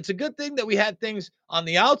it's a good thing that we had things on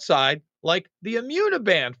the outside like the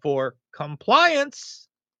Immuniband for compliance.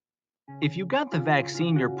 If you got the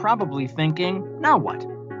vaccine, you're probably thinking, now what?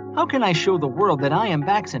 How can I show the world that I am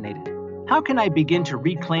vaccinated? How can I begin to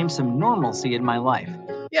reclaim some normalcy in my life?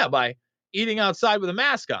 Yeah, by eating outside with a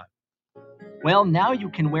mask on. Well, now you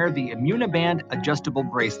can wear the Immuniband adjustable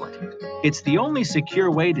bracelet. It's the only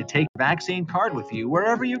secure way to take a vaccine card with you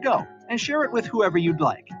wherever you go and share it with whoever you'd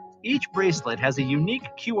like. Each bracelet has a unique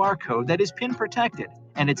QR code that is pin protected,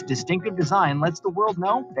 and its distinctive design lets the world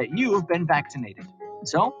know that you've been vaccinated.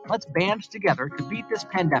 So let's band together to beat this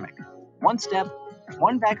pandemic. One step,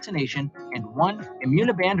 one vaccination, and one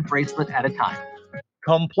Immuniband bracelet at a time.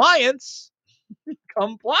 Compliance.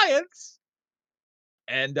 Compliance.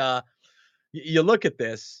 And you look at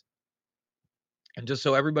this, and just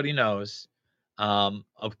so everybody knows,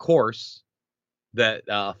 of course, that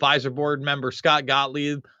Pfizer board member Scott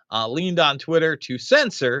Gottlieb leaned on Twitter to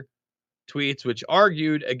censor tweets which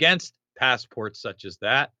argued against passports such as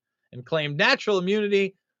that and claimed natural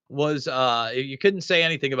immunity was, you couldn't say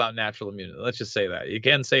anything about natural immunity. Let's just say that. You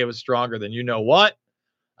can say it was stronger than you know what.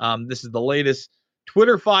 This is the latest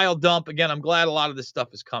Twitter file dump. Again, I'm glad a lot of this stuff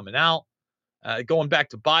is coming out. Going back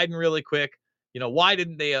to Biden really quick, why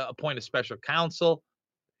didn't they appoint a special counsel?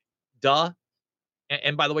 Duh.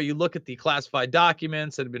 And by the way, you look at the classified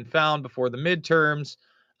documents that have been found before the midterms.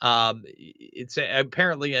 It's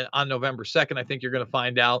apparently on November 2nd. I think you're going to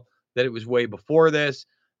find out that it was way before this.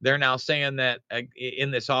 They're now saying that in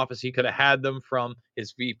this office, he could have had them from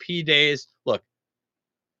his VP days. Look,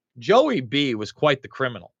 Joey B was quite the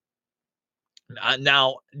criminal.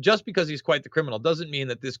 Now, just because he's quite the criminal doesn't mean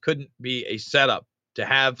that this couldn't be a setup to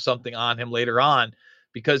have something on him later on,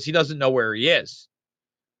 because he doesn't know where he is.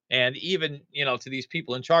 And even, to these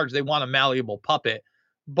people in charge, they want a malleable puppet.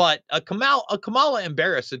 But a Kamala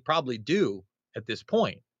Harris would probably do at this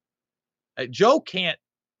point. Joe can't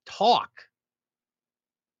talk.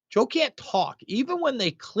 Joe can't talk. Even when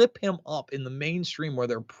they clip him up in the mainstream where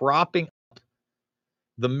they're propping up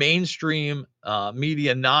the mainstream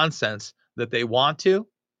media nonsense that they want to,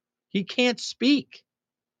 he can't speak.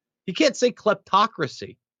 He can't say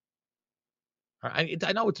kleptocracy.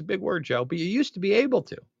 I know it's a big word, Joe, but you used to be able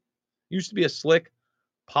to. You used to be a slick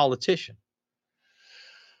politician.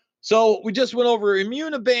 So we just went over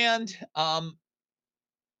Immuniband.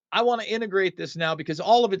 I want to integrate this now because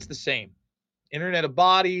all of it's the same. Internet of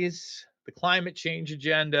Bodies, the climate change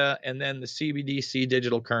agenda, and then the CBDC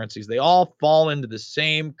digital currencies. They all fall into the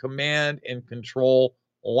same command and control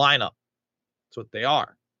lineup. That's what they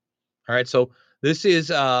are. All right, so this is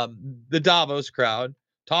the Davos crowd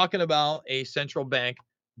talking about a central bank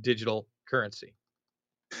digital currency.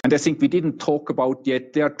 And I think we didn't talk about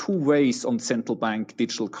yet, there are two ways on central bank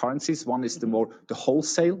digital currencies. One is the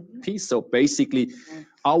wholesale piece. So basically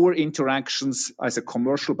our interactions as a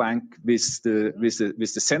commercial bank with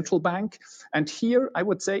the central bank. And here I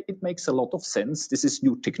would say it makes a lot of sense. This is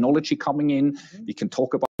new technology coming in. We can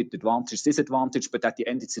talk about it, advantage, disadvantage, but at the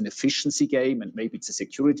end it's an efficiency game and maybe it's a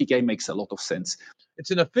security game, makes a lot of sense.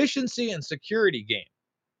 It's an efficiency and security game.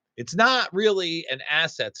 It's not really an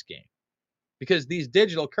assets game, because these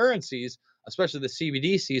digital currencies, especially the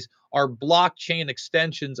CBDCs, are blockchain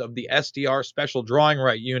extensions of the SDR special drawing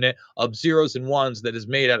right unit of zeros and ones that is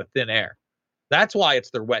made out of thin air. That's why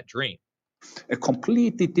it's their wet dream. A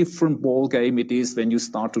completely different ball game it is when you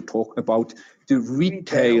start to talk about the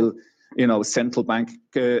retail central bank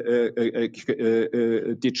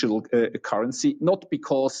digital currency, not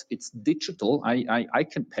because it's digital. I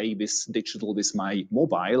can pay this digital with my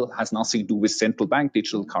mobile, has nothing to do with central bank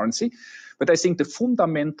digital currency. But I think the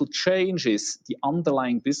fundamental change is the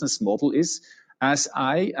underlying business model is, as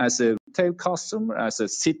I, as a retail customer, as a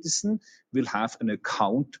citizen, will have an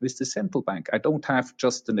account with the central bank. I don't have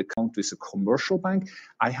just an account with a commercial bank.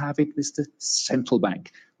 I have it with the central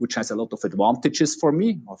bank, which has a lot of advantages for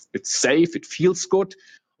me. It's safe, it feels good.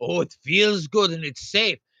 Oh, it feels good and it's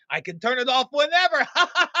safe. I can turn it off whenever.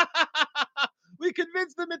 We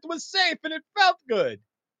convinced them it was safe and it felt good.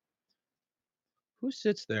 Who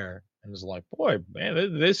sits there And it's like, boy,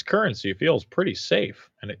 man, this currency feels pretty safe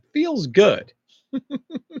and it feels good.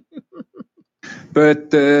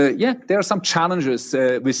 But there are some challenges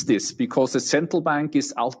with this, because the central bank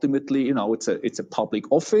is ultimately, it's a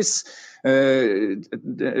public office.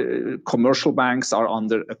 Commercial banks are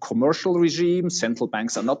under a commercial regime. Central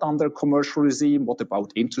banks are not under a commercial regime. What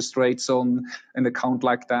about interest rates on an account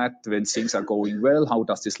like that? When things are going well, how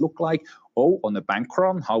does this look like? Oh, on a bank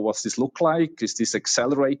run, how does this look like? Is this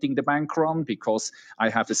accelerating the bank run because I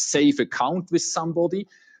have a safe account with somebody?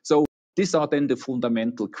 So these are then the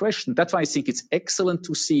fundamental questions. That's why I think it's excellent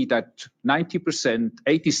to see that 90%,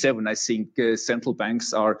 87%, I think, central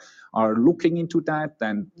banks are looking into that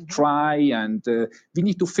and try, and we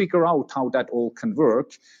need to figure out how that all can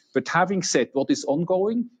work. But having said what is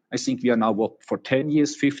ongoing, I think we are now, for 10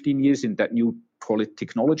 years, 15 years in that new, call it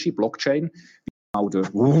technology, blockchain. Now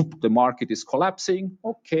the market is collapsing.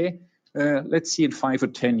 Okay, let's see in 5 or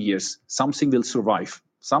 10 years, something will survive.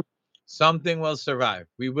 Something will survive.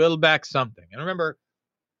 We will back something. And remember,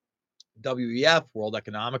 WEF, World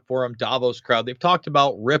Economic Forum, Davos crowd, they've talked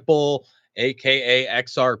about Ripple, aka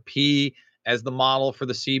XRP, as the model for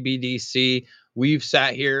the CBDC. We've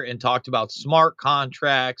sat here and talked about smart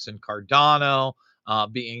contracts and Cardano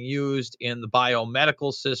being used in the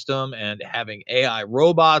biomedical system and having AI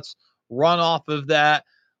robots run off of that.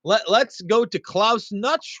 Let's go to Klaus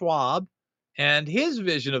Nutzschwab and his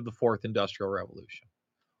vision of the fourth industrial revolution.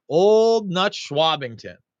 Old Nut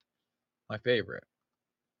Schwabington, my favorite.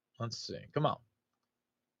 Let's see. Come on.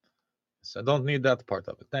 Yes, I don't need that part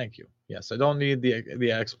of it. Thank you. Yes, I don't need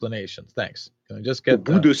the explanations. Thanks. Can I just get Au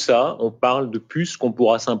bout de ça, on parle de puces qu'on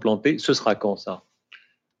pourra s'implanter. Ce sera quand ça?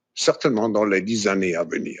 Certainement dans les 10 années à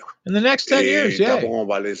venir. In the next 10 years, yeah. D'abord, on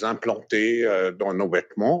va les implanter dans nos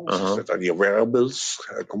vêtements, c'est-à-dire wearables,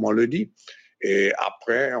 comme on le dit. Et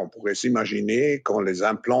après, on pourrait s'imaginer qu'on les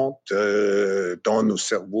implante dans nos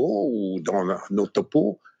cerveaux ou dans notre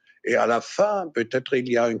peau. Et à la fin, peut-être il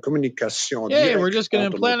y a une communication directe we're just going to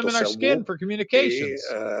entre implant notre them in our cerveau skin for communications. Et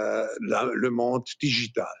le monde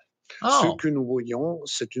digital. Ce que nous voyons,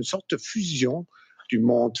 c'est une sorte de fusion du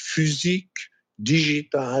monde physique,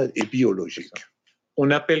 digital et biologique.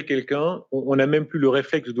 On appelle quelqu'un, on n'a même plus le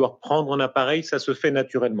réflexe de devoir prendre un appareil, ça se fait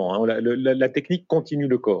naturellement. Hein. La technique continue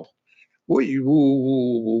le corps. Oui,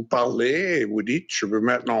 vous parlez et vous dites, je veux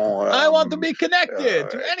maintenant I want to be connected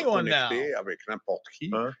to anyone now. Avec n'importe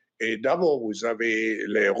qui. Hein? Et d'abord, vous avez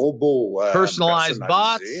les robots personalized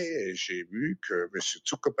bots. Et j'ai vu que M.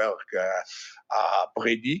 Zuckerberg a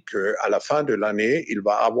prédit qu'à la fin de l'année, il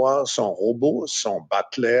va avoir son robot, son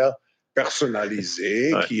butler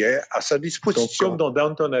personnalisé qui est à sa disposition. Donc, comme dans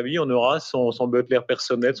Downton Abbey, on aura son butler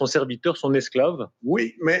personnel, son serviteur, son esclave.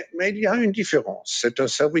 Oui, mais il y a une différence. C'est un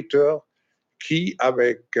serviteur qui,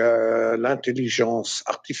 avec l'intelligence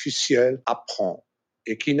artificielle, apprend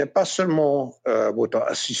et qui n'est pas seulement votre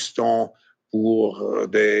assistant pour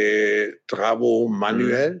des travaux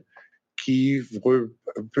manuels, qui peut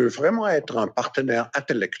vraiment être un partenaire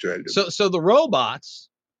intellectuel. So the robots,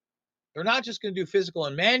 they're not just going to do physical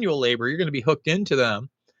and manual labor. You're going to be hooked into them,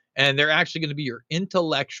 and they're actually going to be your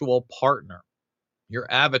intellectual partner, your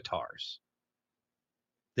avatars.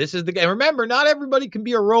 This is the game. Remember, not everybody can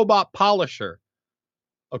be a robot polisher,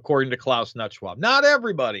 according to Klaus Nutzschwab. Not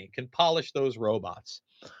everybody can polish those robots.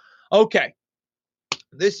 Okay.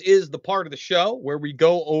 This is the part of the show where we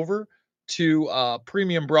go over to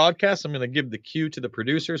premium broadcast. I'm going to give the cue to the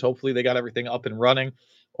producers. Hopefully they got everything up and running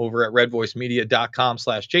over at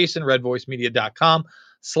redvoicemedia.com/Jason,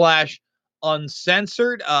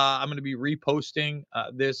 redvoicemedia.com/uncensored. I'm going to be reposting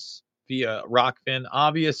this via Rockfin,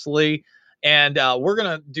 obviously. And we're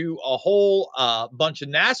going to do a whole bunch of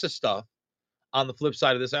NASA stuff on the flip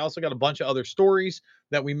side of this. I also got a bunch of other stories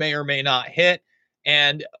that we may or may not hit.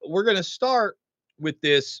 And we're going to start with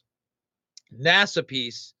this NASA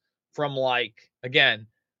piece from, again,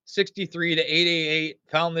 63 to 888.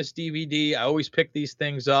 Found this DVD. I always pick these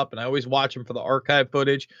things up and I always watch them for the archive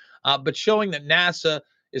footage. But showing that NASA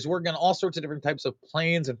is working on all sorts of different types of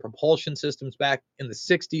planes and propulsion systems back in the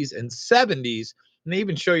 60s and 70s. And they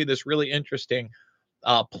even show you this really interesting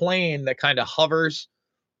plane that kind of hovers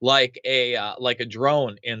like a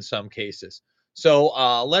drone in some cases. So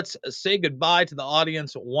let's say goodbye to the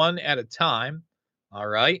audience one at a time. All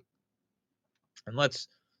right. And let's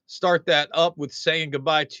start that up with saying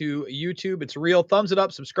goodbye to YouTube. It's real. Thumbs it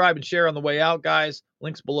up, subscribe, and share on the way out, guys.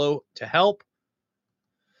 Links below to help.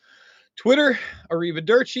 Twitter,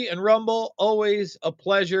 Arrivederci, and Rumble, always a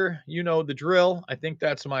pleasure. You know the drill. I think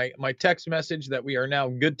that's my text message that we are now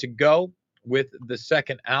good to go with the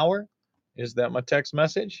second hour. Is that my text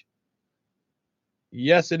message?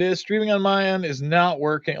 Yes, it is. Streaming on my end is not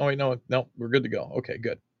working. Oh, wait, no, we're good to go. Okay,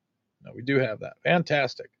 good. No, we do have that.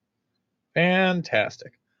 Fantastic.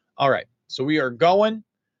 All right, so we are going,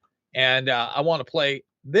 and I want to play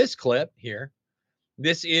this clip here.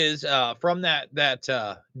 This is from that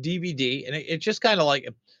DVD, and it's just kind of like,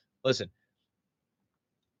 listen,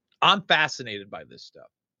 I'm fascinated by this stuff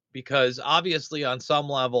because obviously on some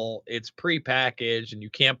level it's prepackaged and you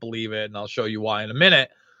can't believe it, and I'll show you why in a minute.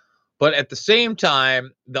 But at the same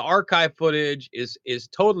time, the archive footage is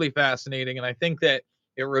totally fascinating, and I think that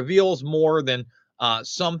it reveals more than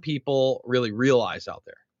some people really realize out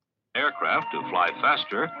there. Aircraft to fly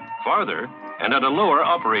faster, farther, and at a lower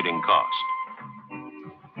operating cost.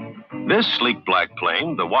 This sleek black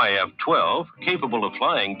plane, the YF-12, capable of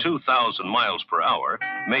flying 2,000 miles per hour,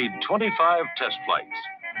 made 25 test flights.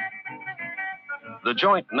 The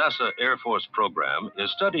joint NASA Air Force program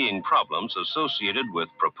is studying problems associated with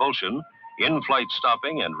propulsion, in-flight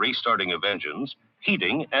stopping and restarting of engines,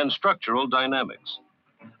 heating, and structural dynamics.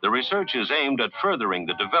 The research is aimed at furthering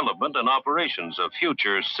the development and operations of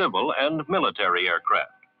future civil and military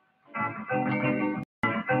aircraft.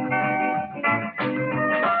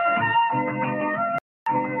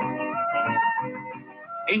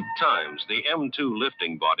 Eight times the M2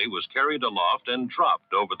 lifting body was carried aloft and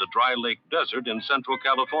dropped over the dry lake desert in central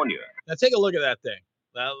California. Now take a look at that thing,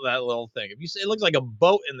 that little thing. If you say it looks like a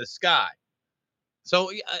boat in the sky.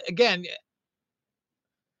 So again,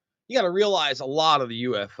 you got to realize a lot of the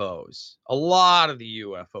UFOs,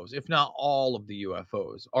 if not all of the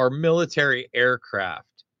UFOs, are military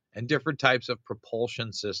aircraft and different types of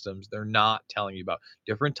propulsion systems they're not telling you about.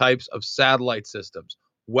 Different types of satellite systems,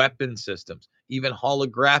 weapon systems, even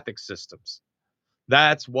holographic systems.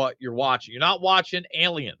 That's what you're watching. You're not watching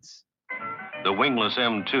aliens. The wingless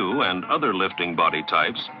M2 and other lifting body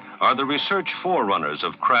types are the research forerunners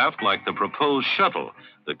of craft like the proposed shuttle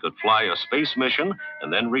that could fly a space mission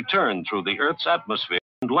and then return through the Earth's atmosphere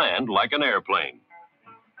and land like an airplane.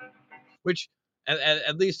 Which,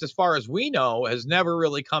 at least as far as we know, has never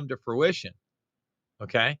really come to fruition.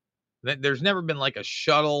 Okay? There's never been like a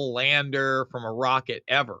shuttle lander from a rocket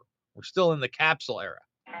ever. We're still in the capsule era.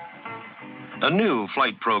 A new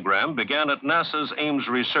flight program began at NASA's Ames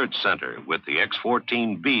Research Center with the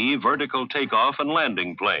X-14B vertical takeoff and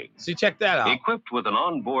landing plane. See, check that out. Equipped with an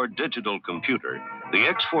onboard digital computer, the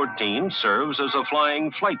X-14 serves as a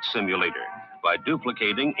flying flight simulator by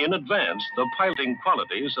duplicating in advance the piloting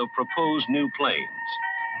qualities of proposed new planes.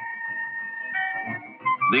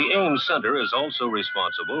 The Ames Center is also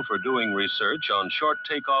responsible for doing research on short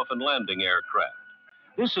takeoff and landing aircraft.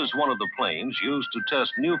 This is one of the planes used to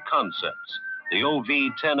test new concepts, the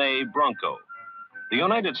OV-10A Bronco. The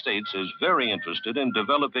United States is very interested in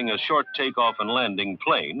developing a short takeoff and landing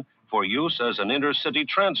plane for use as an intercity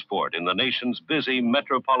transport in the nation's busy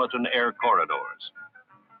metropolitan air corridors.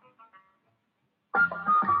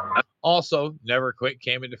 Also, never quite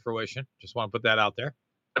came into fruition. Just want to put that out there.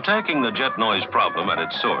 Attacking the jet noise problem at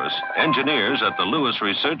its source, engineers at the Lewis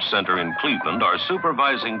Research Center in Cleveland are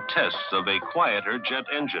supervising tests of a quieter jet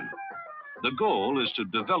engine. The goal is to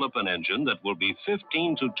develop an engine that will be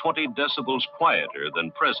 15 to 20 decibels quieter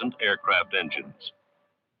than present aircraft engines.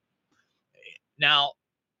 Now,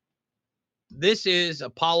 this is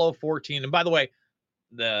Apollo 14. And by the way,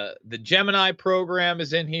 the Gemini program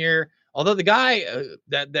is in here. Although the guy,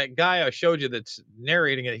 that guy I showed you that's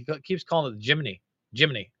narrating it, he keeps calling it Jiminy.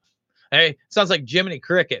 Hey, sounds like Jiminy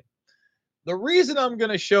Cricket. The reason I'm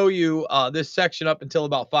going to show you this section up until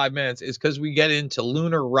about 5 minutes is because we get into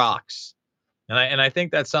lunar rocks. And I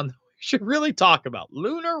think that's something we should really talk about.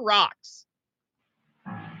 Lunar rocks.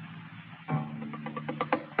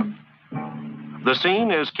 The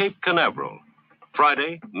scene is Cape Canaveral,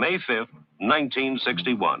 Friday, May 5th,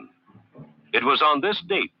 1961. It was on this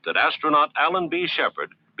date that astronaut Alan B.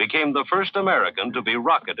 Shepard became the first American to be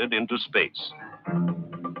rocketed into space.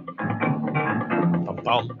 Bum,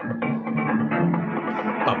 bum.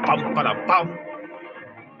 Bum, bum, ba-da, bum.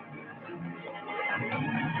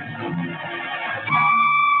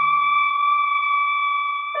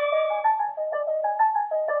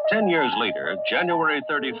 Ten years later, January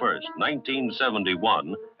 31st,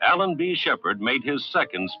 1971, Alan B. Shepard made his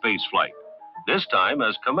second space flight, this time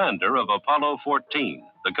as commander of Apollo 14,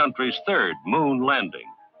 the country's third moon landing.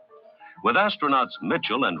 With astronauts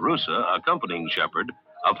Mitchell and Russa accompanying Shepard,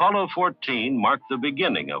 Apollo 14 marked the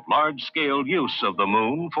beginning of large-scale use of the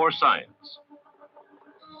moon for science.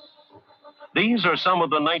 These are some of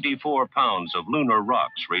the 94 pounds of lunar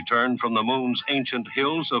rocks returned from the moon's ancient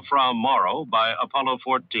hills of Fra Mauro by Apollo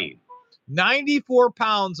 14. 94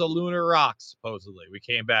 pounds of lunar rocks, supposedly, we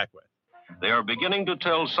came back with. They are beginning to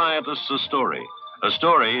tell scientists a story, a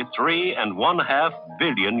story 3.5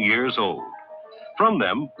 billion years old. From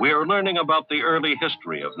them, we are learning about the early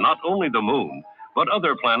history of not only the moon, but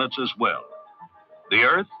other planets as well. The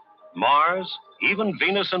Earth, Mars, even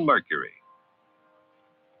Venus and Mercury.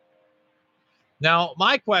 Now,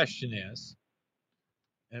 my question is,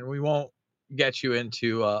 and we won't get you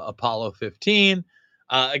into Apollo 15.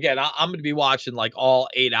 Again, I'm going to be watching like all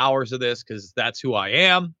 8 hours of this because that's who I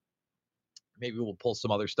am. Maybe we'll pull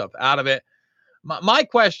some other stuff out of it. My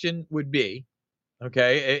question would be,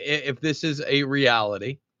 okay, if this is a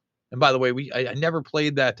reality, and by the way, I never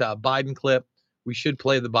played that Biden clip. We should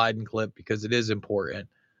play the Biden clip because it is important,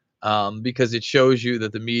 because it shows you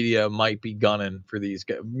that the media might be gunning for these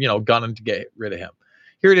guys, gunning to get rid of him.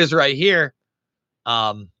 Here it is right here.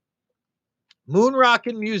 Moon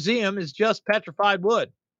Rocket Museum is just petrified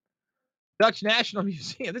wood. Dutch National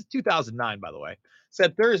Museum, this is 2009, by the way,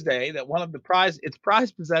 said Thursday that one of its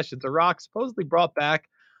prized possessions, a rock supposedly brought back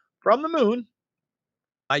from the moon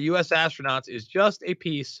by U.S. astronauts, is just a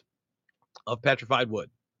piece of petrified wood.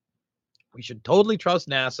 We should totally trust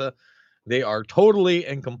NASA. They are totally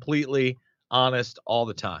and completely honest all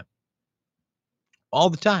the time. All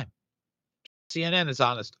the time. CNN is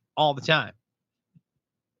honest all the time.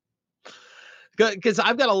 Because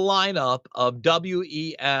I've got a lineup of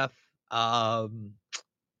WEF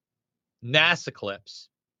NASA clips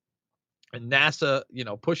and NASA,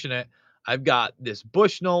 pushing it. I've got this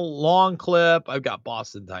Bushnell long clip. I've got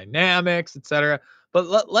Boston Dynamics, etc.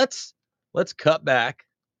 But let's cut back.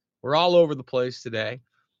 We're all over the place today.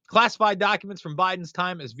 Classified documents from Biden's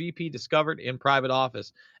time as VP discovered in private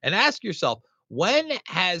office. And ask yourself, when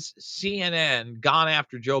has CNN gone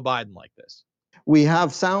after Joe Biden like this? We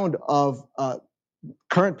have sound of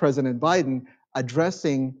current President Biden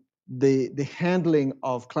addressing the handling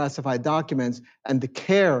of classified documents and the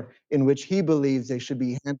care in which he believes they should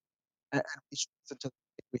be handled.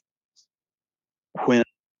 When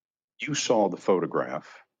you saw the photograph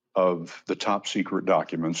of the top secret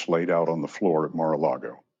documents laid out on the floor at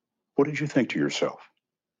Mar-a-Lago, what did you think to yourself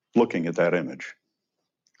looking at that image?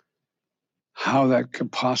 How that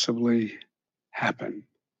could possibly happen,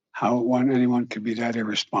 how anyone could be that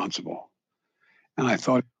irresponsible. And I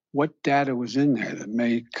thought, what data was in there that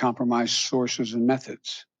may compromise sources and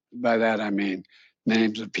methods? By that, I mean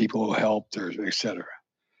names of people who helped, or et cetera.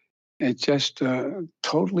 It's just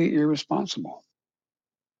totally irresponsible.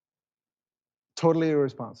 Totally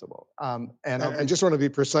irresponsible. And I just want to be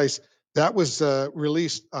precise. That was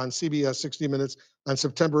released on CBS 60 Minutes on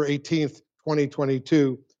September 18th,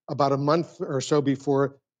 2022, about a month or so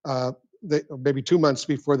before, maybe 2 months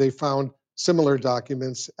before they found similar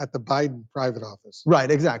documents at the Biden private office. Right,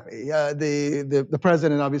 exactly. The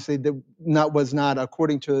president obviously was not,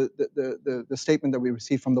 according to the statement that we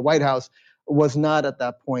received from the White House, was not at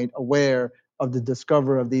that point aware of the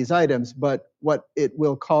discovery of these items. But what it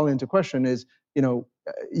will call into question is,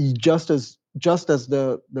 just as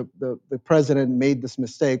the president made this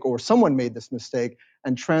mistake, or someone made this mistake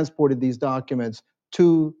and transported these documents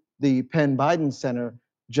to the Penn Biden Center,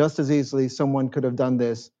 just as easily someone could have done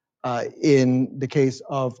this in the case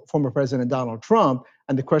of former President Donald Trump.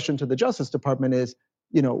 And the question to the Justice Department is,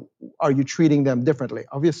 are you treating them differently?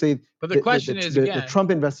 Obviously, but the question is, again, the Trump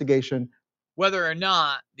investigation, whether or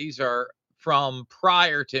not these are from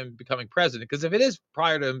prior to him becoming president. Because if it is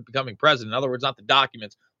prior to him becoming president, in other words, not the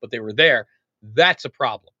documents, but they were there, that's a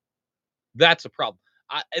problem. That's a problem.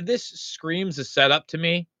 This screams a setup to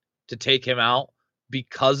me to take him out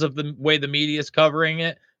because of the way the media is covering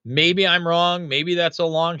it. Maybe I'm wrong. Maybe that's a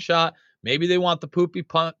long shot. Maybe they want the poopy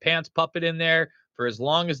pants puppet in there for as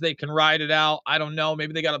long as they can ride it out. I don't know.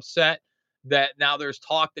 Maybe they got upset that now there's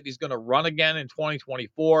talk that he's going to run again in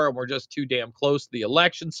 2024 and we're just too damn close to the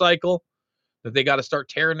election cycle, that they got to start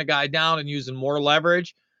tearing the guy down and using more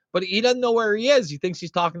leverage. But he doesn't know where he is. He thinks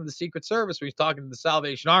he's talking to the Secret Service or he's talking to the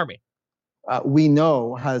Salvation Army. We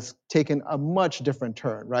know has taken a much different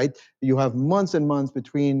turn, right? You have months and months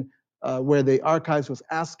between where the archives was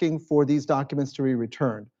asking for these documents to be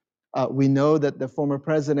returned. We know that the former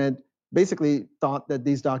president basically thought that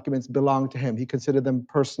these documents belonged to him. He considered them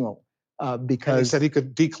personal because and he said he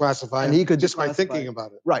could declassify them, he could just by thinking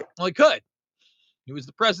about it. Right. Well, he could. He was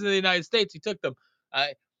the president of the United States. He took them.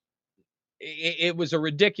 It was a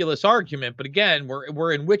ridiculous argument, but again,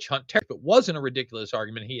 we're in witch hunt territory. If it wasn't a ridiculous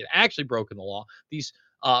argument, he had actually broken the law. These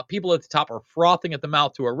people at the top are frothing at the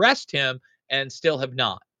mouth to arrest him and still have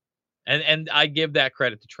not. And I give that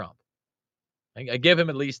credit to Trump. I give him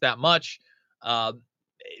at least that much.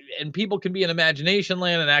 And people can be in imagination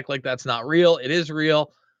land and act like that's not real. It is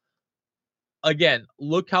real. Again,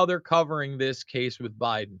 look how they're covering this case with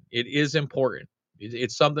Biden. It is important.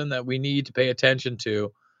 It's something that we need to pay attention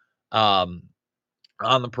to on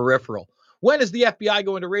the peripheral. When is the FBI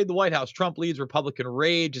going to raid the White House? Trump leads Republican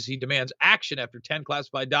rage as he demands action after 10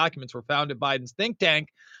 classified documents were found at Biden's think tank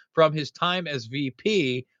from his time as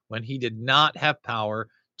VP when he did not have power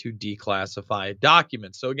to declassify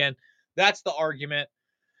documents. So again, that's the argument.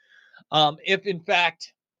 If in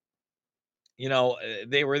fact,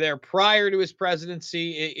 they were there prior to his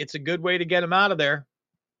presidency, it's a good way to get him out of there.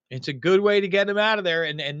 It's a good way to get him out of there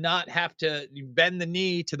and not have to bend the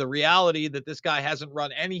knee to the reality that this guy hasn't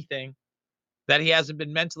run anything, that he hasn't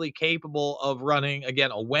been mentally capable of running,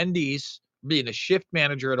 again, a Wendy's, being a shift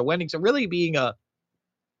manager at a Wendy's, and really being a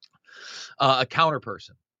counter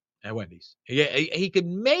person at Wendy's. He could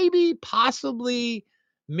maybe possibly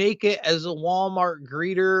make it as a Walmart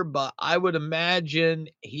greeter, but I would imagine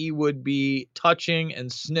he would be touching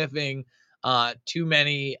and sniffing too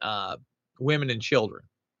many women and children,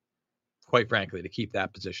 quite frankly, to keep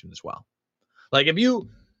that position as well. Like if you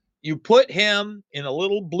put him in a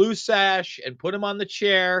little blue sash and put him on the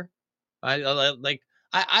chair,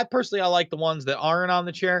 I personally, I like the ones that aren't on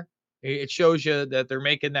the chair. It shows you that they're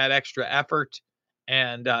making that extra effort.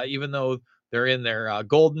 And even though they're in their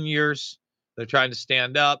golden years, they're trying to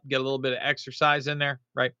stand up, get a little bit of exercise in there,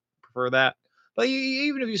 right? Prefer that. But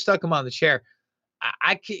even if you stuck him on the chair,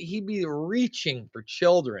 he'd be reaching for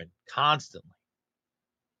children constantly.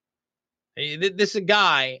 This is a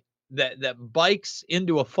guy that bikes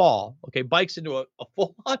into a fall. Okay, bikes into a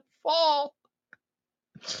full-on fall.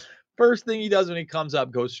 First thing he does when he comes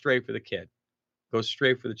up, goes straight for the kid, goes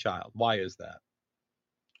straight for the child. Why is that?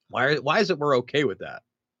 Why is it we're okay with that?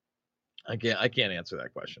 I can't answer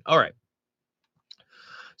that question. All right.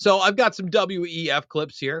 So I've got some WEF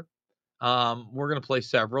clips here. We're going to play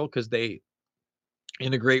several because they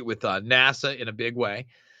integrate with NASA in a big way.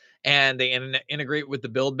 And they integrate with the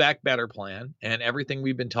Build Back Better plan and everything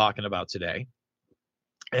we've been talking about today.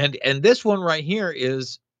 And this one right here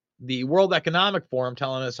is the World Economic Forum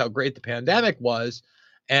telling us how great the pandemic was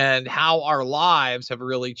and how our lives have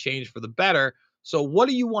really changed for the better. So what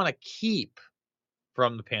do you want to keep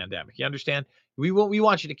from the pandemic? You understand? We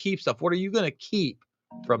want you to keep stuff. What are you going to keep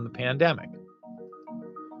from the pandemic?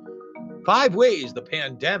 5 ways the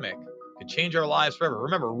pandemic could change our lives forever.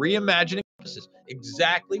 Remember, reimagining is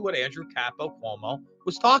exactly what Andrew Capo Cuomo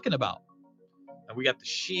was talking about. And we got the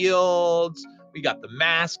shields, we got the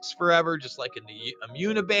masks forever, just like in the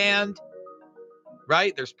Immuniband,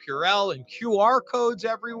 right? There's Purell and QR codes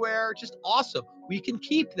everywhere. Just awesome. We can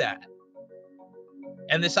keep that.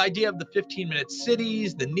 And this idea of the 15-minute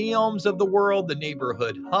cities, the Neoms of the world, the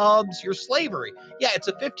neighborhood hubs, your slavery. Yeah, it's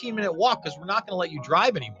a 15-minute walk because we're not going to let you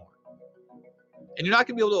drive anymore. And you're not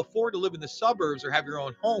going to be able to afford to live in the suburbs or have your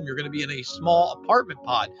own home. You're going to be in a small apartment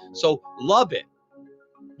pod. So love it.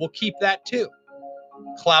 We'll keep that too.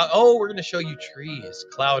 We're going to show you trees,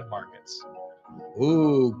 cloud markets.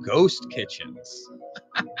 Ooh, ghost kitchens.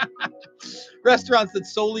 Restaurants that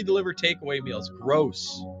solely deliver takeaway meals.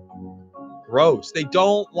 Gross. They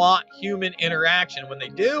don't want human interaction. When they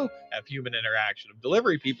do have human interaction of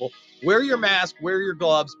delivery people, wear your mask, wear your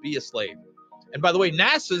gloves, be a slave. And by the way,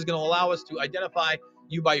 NASA is going to allow us to identify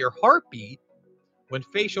you by your heartbeat when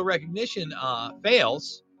facial recognition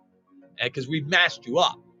fails, because we've masked you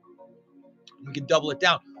up. We can double it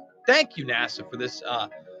down. Thank you, NASA, for this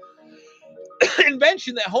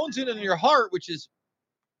invention that hones in on your heart, which is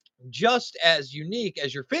just as unique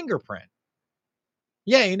as your fingerprint.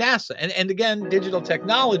 Yay, NASA. And again, digital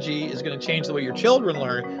technology is going to change the way your children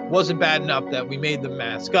learn. It wasn't bad enough that we made them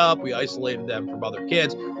mask up. We isolated them from other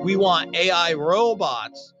kids. We want AI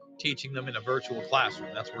robots teaching them in a virtual classroom.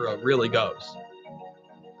 That's where it really goes.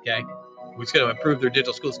 Okay? It's going to improve their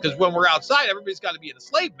digital skills because when we're outside, everybody's got to be in a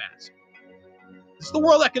slave mask. This is the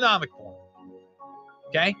World Economic Forum.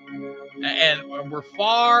 Okay? And we're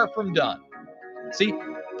far from done. See,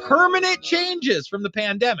 permanent changes from the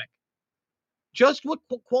pandemic. Just what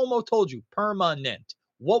Cuomo told you, permanent.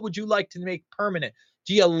 What would you like to make permanent?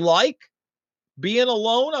 Do you like being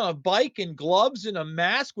alone on a bike in gloves and a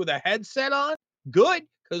mask with a headset on? Good,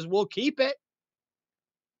 because we'll keep it.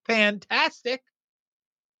 Fantastic.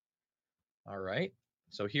 All right.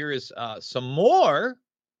 So here is some more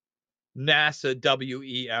NASA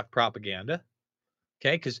WEF propaganda.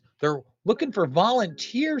 Okay, because they're looking for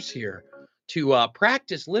volunteers here to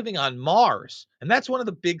practice living on Mars. And that's one of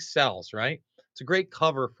the big sells, right? It's a great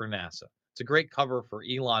cover for NASA. It's a great cover for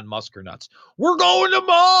Elon Musk or nuts. We're going to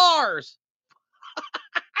Mars.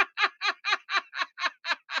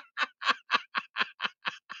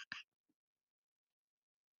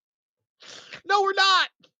 No, we're not.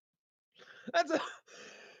 That's a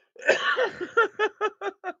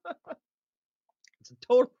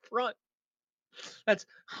total front. That's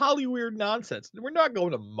Hollywood nonsense. We're not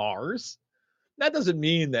going to Mars. That doesn't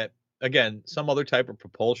mean that, again, some other type of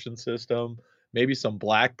propulsion system, maybe some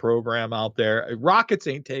black program out there. Rockets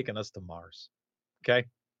ain't taking us to Mars. Okay.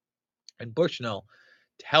 And Bushnell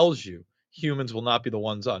tells you humans will not be the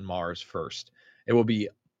ones on Mars first. It will be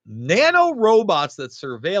nano robots that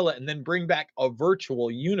surveil it and then bring back a virtual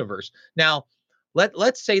universe. Now,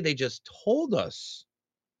 let's say they just told us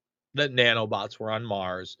that nanobots were on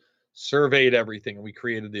Mars, surveyed everything, and we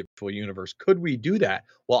created the virtual universe. Could we do that?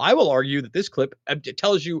 Well, I will argue that this clip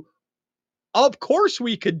tells you, of course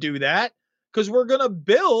we could do that, because we're going to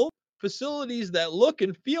build facilities that look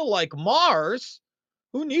and feel like Mars.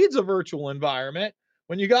 Who needs a virtual environment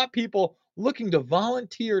when you got people looking to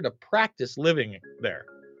volunteer to practice living there?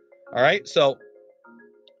 All right. So,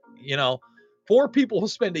 4 people will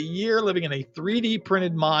spend a year living in a 3D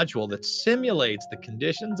printed module that simulates the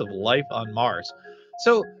conditions of life on Mars.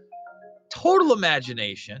 So, total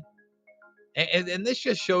imagination. And this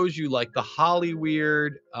just shows you like the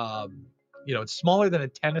Hollywood, it's smaller than a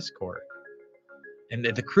tennis court. And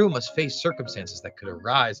the crew must face circumstances that could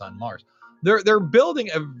arise on Mars. They're building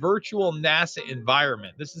a virtual NASA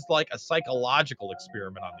environment. This is like a psychological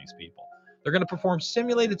experiment on these people. They're going to perform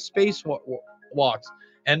simulated space walks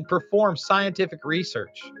and perform scientific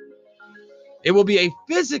research. It will be a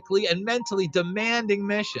physically and mentally demanding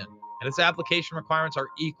mission, and its application requirements are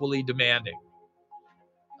equally demanding.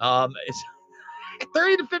 It's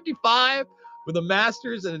 30 to 55 with a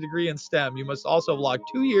master's and a degree in STEM. You must also have logged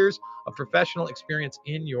 2 years of professional experience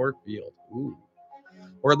in your field. Ooh.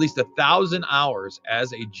 Or at least 1,000 hours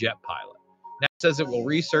as a jet pilot. NASA says it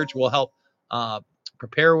will help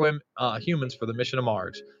prepare humans for the mission to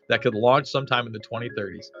Mars that could launch sometime in the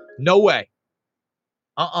 2030s. No way.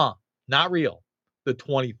 Not real. The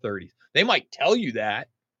 2030s. They might tell you that.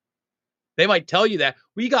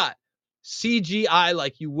 We got CGI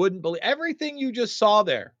like you wouldn't believe. Everything you just saw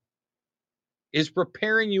there is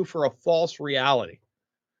preparing you for a false reality.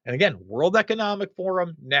 And again, World Economic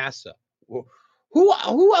Forum, NASA.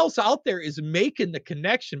 Who else out there is making the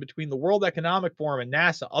connection between the World Economic Forum and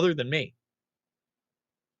NASA other than me?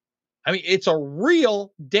 I mean, it's a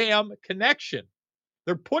real damn connection.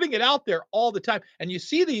 They're putting it out there all the time. And you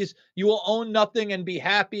see these, you will own nothing and be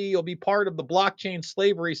happy. You'll be part of the blockchain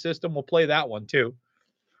slavery system. We'll play that one too,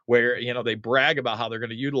 where, they brag about how they're going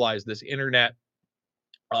to utilize this internet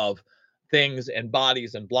of things and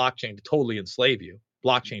bodies and blockchain to totally enslave you,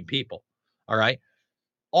 blockchain people. All right.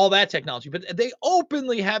 All that technology. But they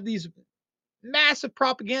openly have these massive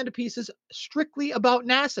propaganda pieces strictly about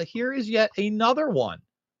NASA. Here is yet another one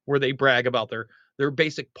where they brag about their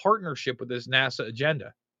basic partnership with this NASA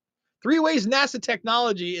agenda. 3 ways NASA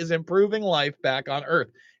technology is improving life back on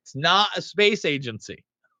Earth. It's not a space agency.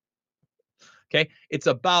 Okay. It's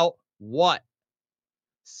about what?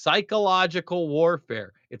 Psychological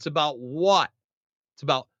warfare. It's about what? It's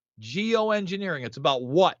about geoengineering. It's about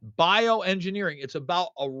what? Bioengineering. It's about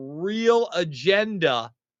a real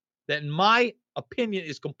agenda that, in my opinion,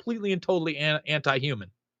 is completely and totally anti-human.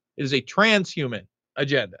 It is a transhuman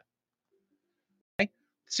agenda. Okay?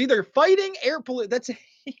 See, they're fighting air pollution. That's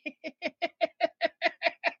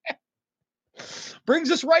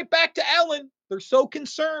brings us right back to Ellen. They're so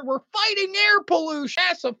concerned. We're fighting air pollution.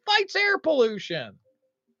 NASA fights air pollution.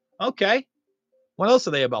 Okay. What else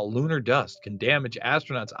are they about? Lunar dust can damage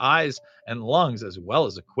astronauts' eyes and lungs as well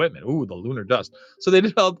as equipment. Ooh, the lunar dust. So they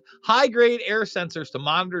developed high-grade air sensors to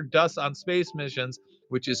monitor dust on space missions,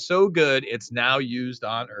 which is so good it's now used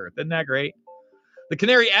on Earth. Isn't that great? The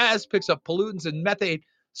canary asp picks up pollutants and methane.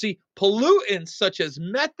 See, pollutants such as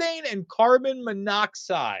methane and carbon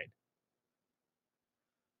monoxide.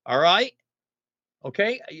 All right?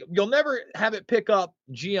 Okay? You'll never have it pick up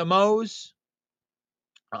GMOs,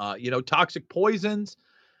 toxic poisons,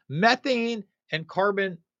 methane, and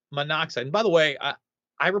carbon monoxide. And by the way,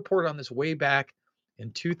 I reported on this way back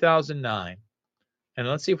in 2009. And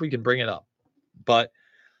let's see if we can bring it up. But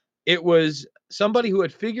it was somebody who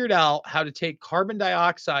had figured out how to take carbon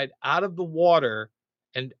dioxide out of the water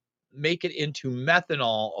and make it into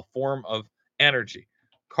methanol, a form of energy.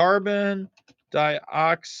 Carbon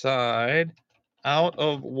dioxide out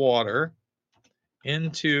of water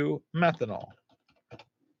into methanol.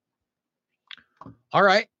 All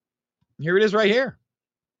right, here it is right here.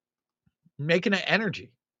 Making it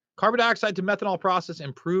energy. Carbon dioxide to methanol process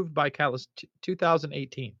improved by catalyst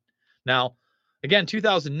 2018. Now, again,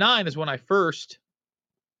 2009 is when I first,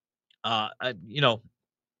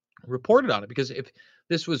 reported on it, because if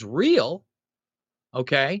this was real,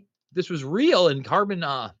 okay, this was real, and carbon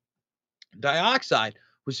dioxide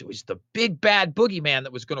was the big bad boogeyman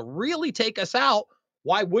that was going to really take us out,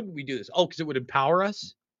 Why wouldn't we do this? Oh, because it would empower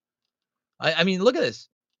us. I mean, look at this.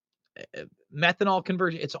 Methanol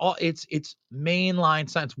conversion. It's mainline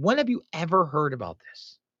science. When have you ever heard about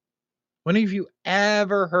this? When have you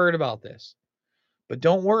ever heard about this? But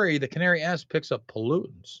don't worry, the Canary S picks up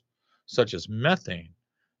pollutants such as methane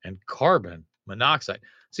and carbon monoxide.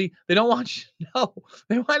 See, they don't want you to know.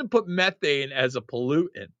 They want to put methane as a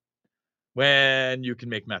pollutant when you can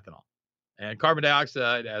make methanol, and carbon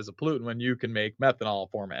dioxide as a pollutant when you can make methanol a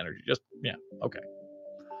form of energy. Just, yeah, okay.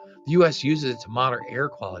 The U.S. uses it to monitor air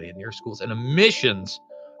quality in near schools and emissions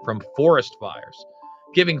from forest fires,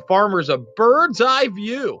 giving farmers a bird's eye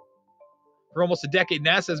view. For almost a decade,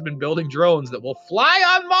 NASA has been building drones that will fly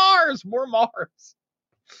on Mars. More Mars.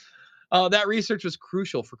 That research was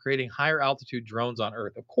crucial for creating higher altitude drones on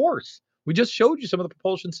Earth. Of course, we just showed you some of the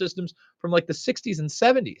propulsion systems from like the 60s and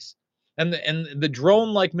 70s, and the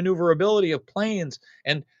drone-like maneuverability of planes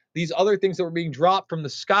and these other things that were being dropped from the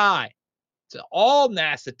sky. It's all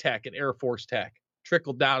NASA tech and Air Force tech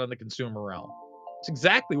trickled down in the consumer realm. It's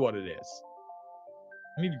exactly what it is.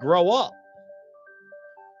 I need to grow up.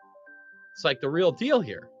 It's like the real deal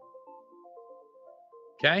here.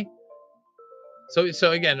 Okay?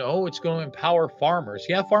 So again, it's going to empower farmers.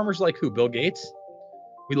 Yeah, farmers like who? Bill Gates?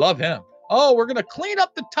 We love him. Oh, we're going to clean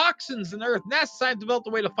up the toxins in the earth. NASA science developed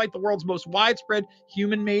a way to fight the world's most widespread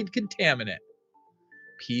human-made contaminant.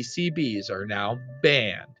 PCBs are now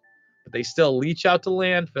banned, but they still leach out of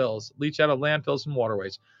landfills and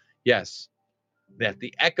waterways. Yes, that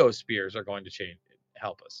the ecospheres are going to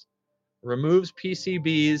help us. Removes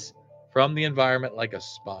PCBs from the environment like a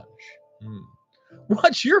sponge.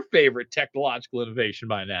 What's your favorite technological innovation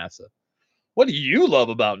by NASA? What do you love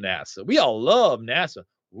about NASA? We all love NASA.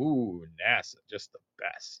 Ooh, NASA, just the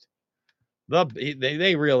best.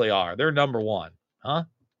 They really are. They're number one, huh?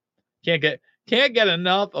 Can't get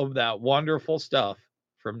enough of that wonderful stuff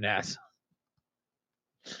from NASA.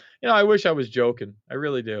 I wish I was joking. I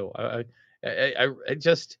really do. I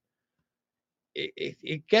just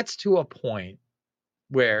it gets to a point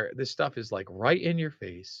where this stuff is like right in your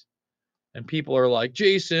face, and people are like,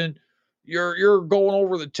 Jason, you're going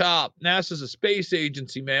over the top. NASA's a space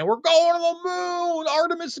agency, man. We're going to the moon.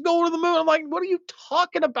 Artemis is going to the moon. I'm like, what are you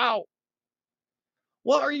talking about?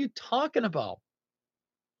 What are you talking about?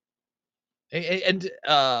 And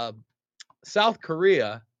South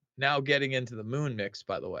Korea now getting into the moon mix,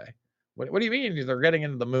 by the way. What do you mean they're getting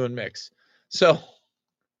into the moon mix? So,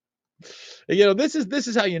 this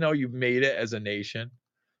is how you know you've made it as a nation,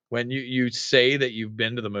 when you say that you've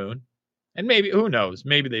been to the moon. And maybe, who knows,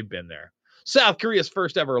 maybe they've been there. South Korea's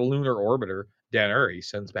first ever lunar orbiter, Degenerate,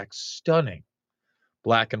 sends back stunning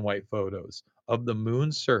black and white photos of the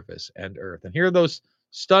moon's surface and Earth. And here are those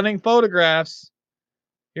stunning photographs.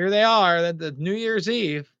 Here they are, the New Year's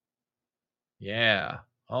Eve. Yeah.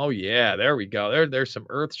 Oh, yeah. There we go. There's some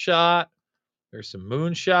Earth shot. There's some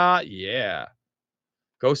moon shot. Yeah.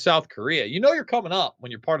 Go South Korea. You're coming up when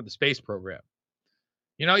you're part of the space program.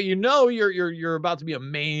 You're about to be a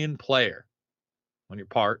main player when you're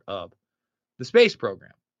part of the space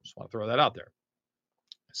program. Just want to throw that out there.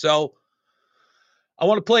 So I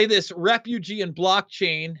want to play this refugee and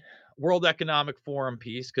blockchain World Economic Forum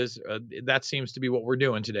piece, because that seems to be what we're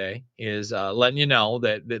doing today, is letting you know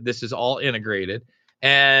that this is all integrated.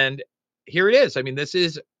 And here it is. I mean, this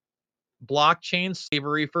is blockchain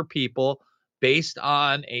slavery for people based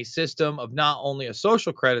on a system of not only a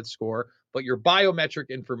social credit score, but your biometric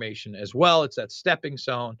information as well. It's that stepping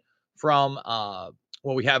stone from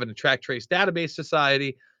what we have in a track trace database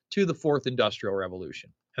society to the fourth industrial revolution.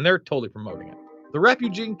 And they're totally promoting it. The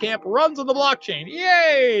refugee camp runs on the blockchain.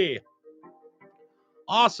 Yay!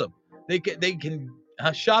 Awesome. They can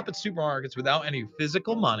shop at supermarkets without any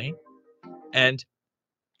physical money, and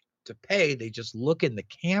to pay, they just look in the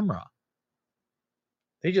camera.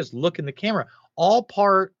 All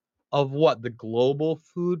part of what? The Global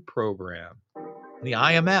Food Program, the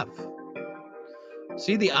IMF.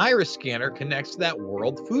 See, the iris scanner connects to that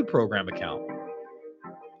World Food Program account.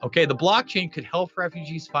 Okay, the blockchain could help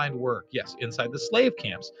refugees find work, yes, inside the slave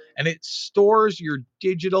camps, and it stores your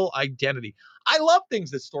digital identity. I love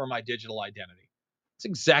things that store my digital identity. It's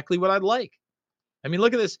exactly what I'd like. I mean,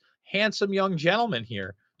 look at this handsome young gentleman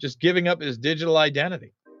here just giving up his digital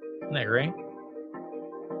identity. Isn't that great?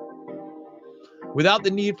 Without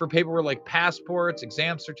the need for paperwork like passports,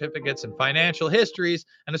 exam certificates, and financial histories,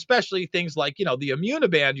 and especially things like, the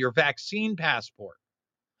Immuniband, your vaccine passport.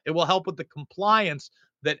 It will help with the compliance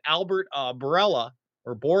that Albert Borla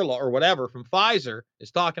or whatever from Pfizer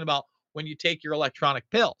is talking about when you take your electronic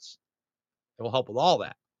pills. It will help with all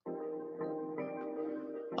that.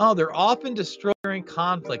 Oh, they're often destroyed during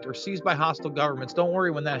conflict or seized by hostile governments. Don't worry,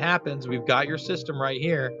 when that happens, we've got your system right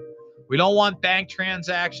here. We don't want bank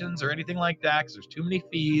transactions or anything like that because there's too many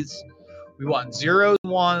fees. We want zeros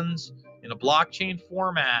and ones in a blockchain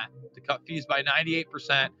format to cut fees by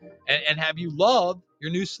 98% and have you love your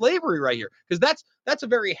new slavery right here. Because that's a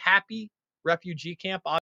very happy refugee camp,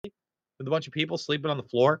 obviously, with a bunch of people sleeping on the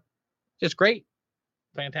floor. Just great.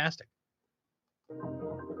 Fantastic.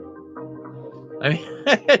 I mean,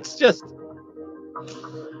 it's just,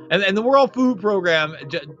 and the World Food Program,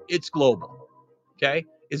 it's global. Okay.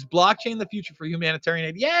 Is blockchain the future for humanitarian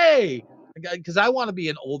aid? Yay. Because I want to be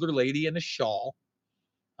an older lady in a shawl.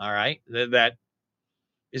 All right. That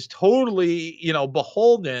is totally,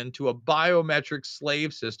 beholden to a biometric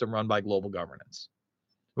slave system run by global governance,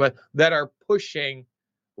 but that are pushing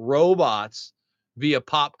robots via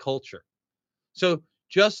pop culture. So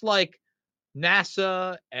just like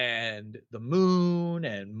NASA and the moon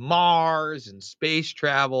and Mars and space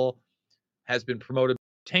travel has been promoted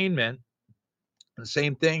entertainment, the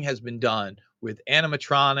same thing has been done with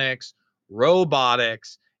animatronics,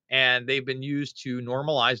 robotics, and they've been used to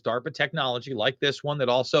normalize DARPA technology like this one that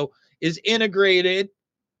also is integrated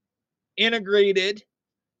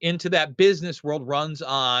into that business world, runs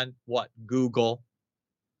on what? Google.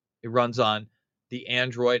 It runs on the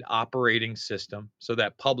Android operating system. So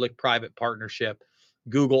that public-private partnership,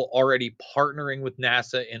 Google already partnering with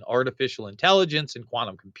NASA in artificial intelligence and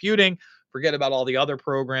quantum computing. Forget about all the other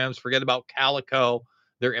programs. Forget about Calico,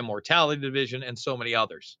 their immortality division, and so many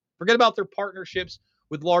others. Forget about their partnerships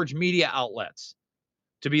with large media outlets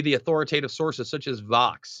to be the authoritative sources such as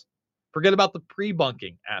Vox. Forget about the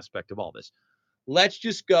pre-bunking aspect of all this. Let's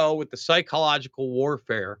just go with the psychological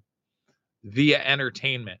warfare via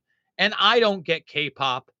entertainment. And I don't get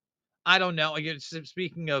K-pop. I don't know.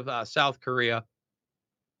 Speaking of South Korea,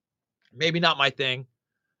 maybe not my thing.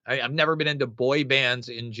 I've never been into boy bands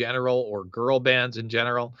in general or girl bands in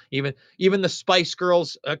general. Even the Spice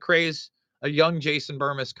Girls craze, a young Jason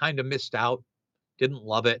Burmis kind of missed out. Didn't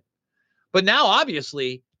love it. But now,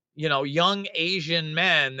 obviously, young Asian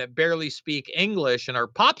men that barely speak English and are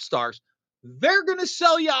pop stars, they're going to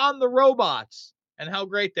sell you on the robots and how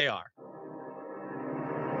great they are.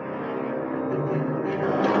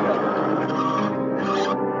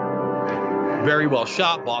 Very well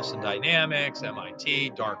shot. Boston Dynamics,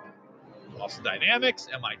 MIT, DARPA. Boston Dynamics,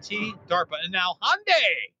 MIT, DARPA, and now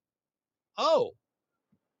Hyundai. Oh,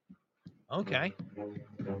 okay.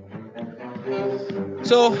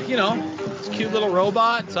 So, this cute little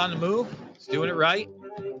robot, it's on the move. It's doing it right.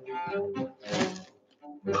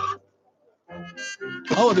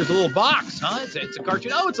 Oh, there's a little box, huh? It's a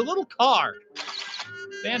cartoon. Oh, it's a little car.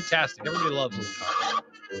 Fantastic. Everybody loves little cars.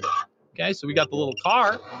 Okay, so we got the little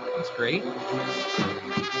car. That's great.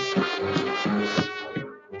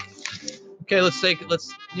 Okay,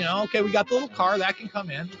 okay, we got the little car. That can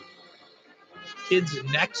come in. Kids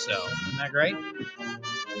Nexo. Isn't that great?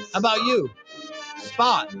 How about you?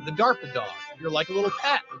 Spot, the DARPA dog. You're like a little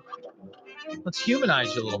pet. Let's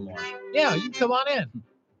humanize you a little more. Yeah, you come on in.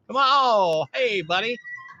 Come on. Oh, hey, buddy.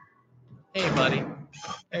 Hey, buddy.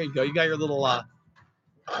 There you go. You got your little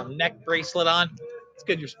neck bracelet on. It's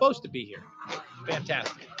good. You're supposed to be here.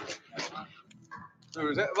 Fantastic.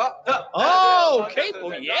 Oh, cape.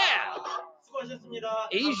 Oh, yeah.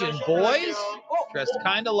 Asian boys dressed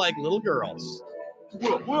kind of like little girls.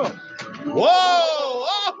 Whoa.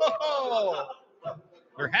 Oh.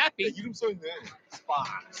 They're happy.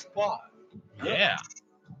 Yeah.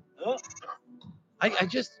 I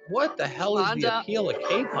just, what the hell is the appeal of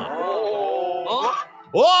K-pop?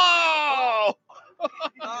 Whoa!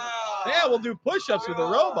 Yeah, we'll do push-ups with a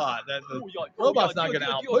robot. The robot's not going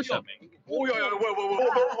to out-push-up me.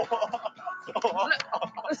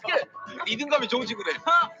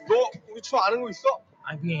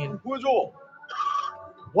 I mean,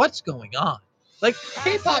 what's going on? Like,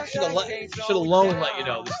 K-pop should alone let you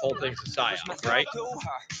know this whole thing's a psyop, right?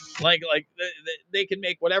 Like they can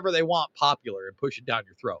make whatever they want popular and push it down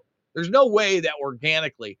your throat. There's no way that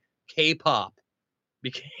organically K-pop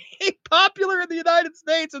became popular in the United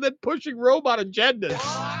States and then pushing robot agendas.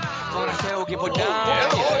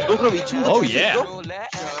 Oh, yeah.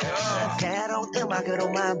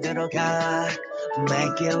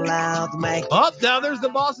 Oh, now there's the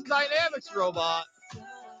Boston Dynamics robot.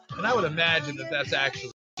 And I would imagine that that's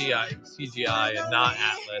actually CGI and not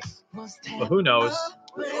Atlas. But who knows?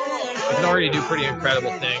 It can already do pretty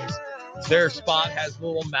incredible things. Their spot has a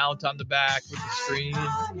little mount on the back with the screen.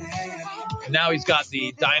 And now he's got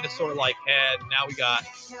the dinosaur-like head. Now we got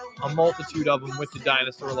a multitude of them with the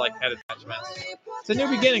dinosaur-like head attachments. It's a new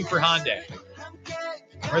beginning for Hyundai,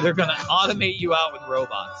 where they're going to automate you out with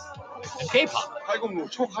robots and K-pop. I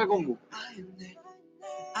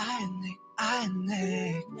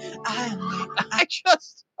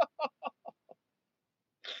just,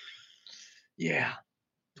 yeah.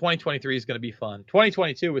 2023 is going to be fun.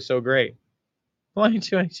 2022 was so great.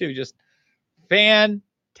 2022 just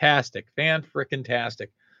fantastic,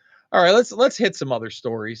 fan-frickin-tastic. All right, let's hit some other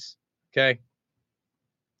stories, okay?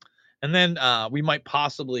 And then we might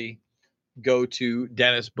possibly go to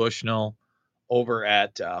Dennis Bushnell over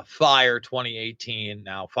at Fire 2018,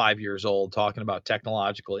 now 5 years old, talking about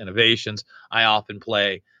technological innovations. I often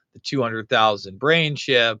play the 200,000 brain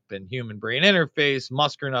chip and human brain interface,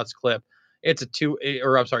 Muskernuts clip. It's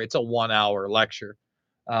a 1 hour lecture.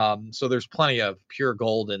 So there's plenty of pure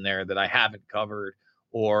gold in there that I haven't covered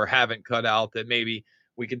or haven't cut out that maybe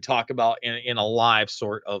we can talk about in a live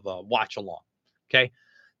sort of watch along. Okay.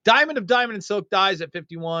 Diamond of Diamond and Silk dies at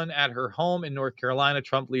 51 at her home in North Carolina.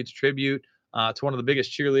 Trump leads tribute to one of the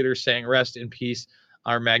biggest cheerleaders, saying, "Rest in peace,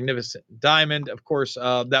 our magnificent Diamond." Of course,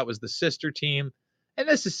 that was the sister team. And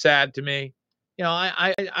this is sad to me. You know,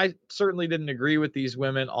 I certainly didn't agree with these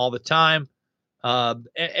women all the time.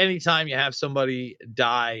 Anytime you have somebody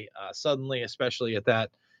die suddenly, especially at that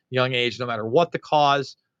young age, no matter what the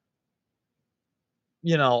cause,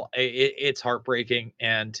 you know, it's heartbreaking.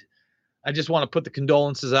 And I just want to put the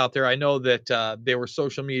condolences out there. I know that they were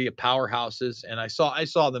social media powerhouses, and I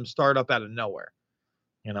saw them start up out of nowhere.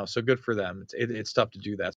 You know, so good for them. It's tough to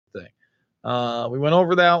do that thing. We went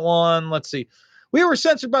over that one. Let's see. We were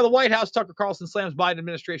censored by the White House. Tucker Carlson slams Biden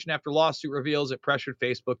administration after lawsuit reveals it pressured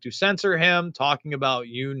Facebook to censor him, talking about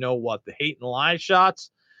the hate and lie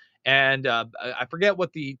shots. And I forget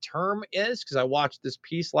what the term is because I watched this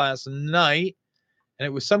piece last night, and it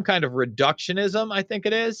was some kind of reductionism, I think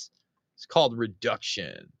it is. It's called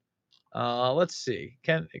reduction. Let's see.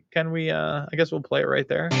 Can we I guess we'll play it right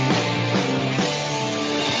there.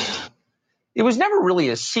 It was never really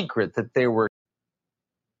a secret that there were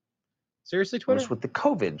seriously Twitter with the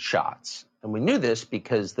COVID shots. And we knew this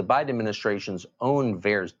because the Biden administration's own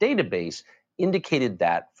VAERS database indicated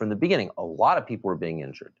that from the beginning, a lot of people were being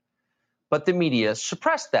injured. But the media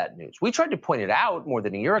suppressed that news. We tried to point it out more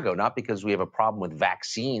than a year ago, not because we have a problem with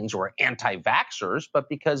vaccines or anti-vaxxers, but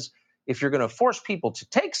because if you're going to force people to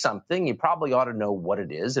take something, you probably ought to know what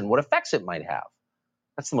it is and what effects it might have.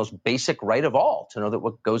 That's the most basic right of all, to know that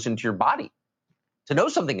what goes into your body, to know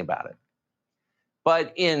something about it.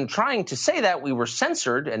 But in trying to say that, we were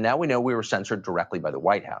censored, and now we know we were censored directly by the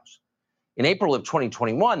White House. In April of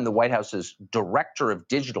 2021, the White House's director of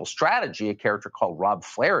digital strategy, a character called Rob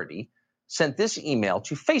Flaherty, sent this email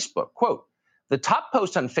to Facebook, quote, "The top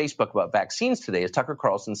post on Facebook about vaccines today is Tucker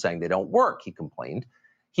Carlson saying they don't work," he complained.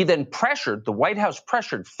 He then the White House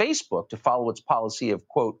pressured Facebook to follow its policy of,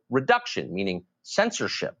 quote, reduction, meaning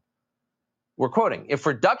censorship. We're quoting, "If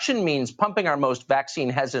reduction means pumping our most vaccine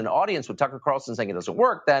hesitant audience with Tucker Carlson saying it doesn't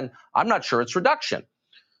work, then I'm not sure it's reduction."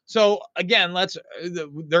 So again,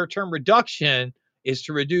 their term reduction is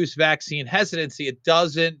to reduce vaccine hesitancy. It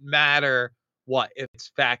doesn't matter if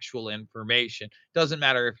it's factual information. It doesn't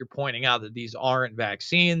matter if you're pointing out that these aren't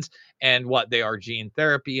vaccines and they are gene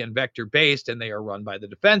therapy and vector based, and they are run by the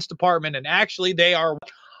Defense Department, and actually they are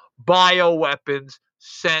bioweapons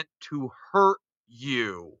sent to hurt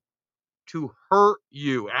you.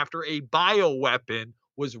 After a bioweapon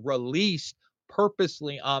was released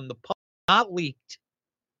purposely on the public, not leaked.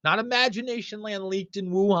 Not Imagination Land leaked in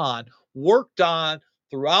Wuhan, worked on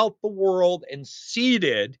throughout the world and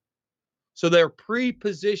seeded so their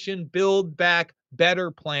pre-positioned Build Back Better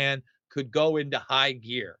plan could go into high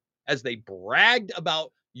gear as they bragged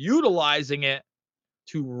about utilizing it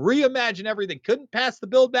to reimagine everything. Couldn't pass the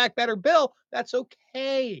Build Back Better bill. That's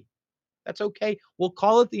okay. That's okay. We'll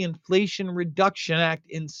call it the Inflation Reduction Act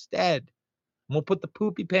instead. And we'll put the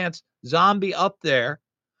poopy pants zombie up there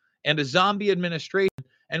and a zombie administration,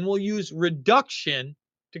 and we'll use reduction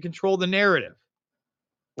to control the narrative.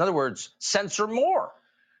 In other words, censor more.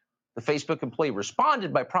 The Facebook employee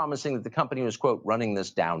responded by promising that the company was, quote, running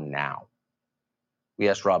this down now. We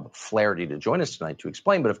asked Rob Flaherty to join us tonight to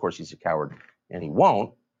explain, but of course he's a coward and he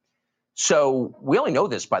won't. So we only know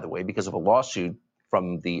this, by the way, because of a lawsuit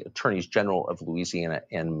from the attorneys general of Louisiana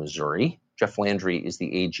and Missouri. Jeff Landry is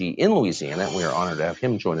the AG in Louisiana, and we are honored to have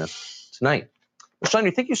him join us tonight. Mr.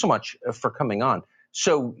 Landry, thank you so much for coming on.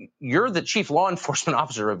 So you're the chief law enforcement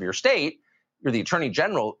officer of your state. You're the attorney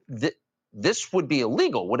general. This would be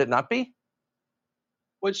illegal, would it not be?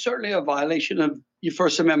 was certainly a violation of your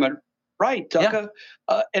First Amendment right, Tucker.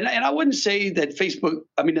 And I wouldn't say that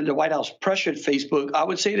the White House pressured Facebook. I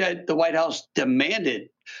would say that the White House demanded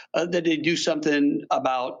that they do something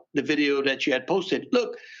about the video that you had posted.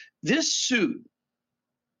 Look, this suit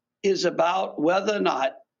is about whether or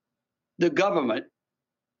not the government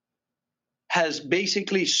has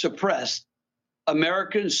basically suppressed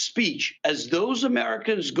American speech as those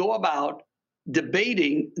Americans go about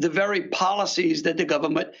debating the very policies that the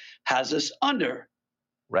government has us under.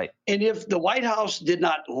 Right. And if the White House did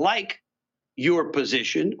not like your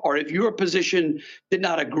position, or if your position did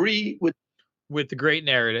not agree with the great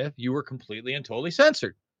narrative, you were completely and totally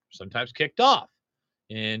censored, sometimes kicked off.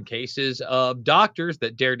 In cases of doctors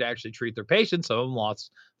that dared to actually treat their patients, some of them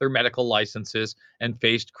lost their medical licenses and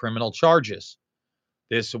faced criminal charges.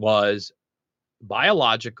 This was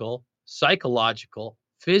biological, psychological,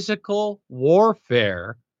 physical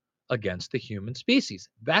warfare against the human species.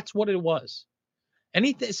 That's what it was.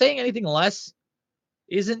 Saying anything less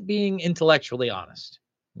isn't being intellectually honest.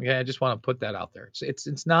 Okay, I just want to put that out there.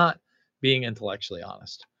 It's not being intellectually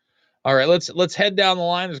honest. All right, let's head down the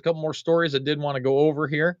line. There's a couple more stories I did want to go over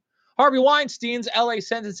here. Harvey Weinstein's LA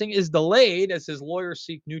sentencing is delayed as his lawyers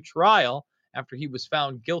seek new trial after he was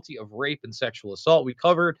found guilty of rape and sexual assault. We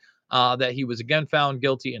covered that he was again found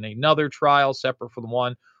guilty in another trial separate from the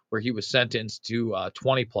one where he was sentenced to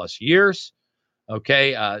 20 plus years.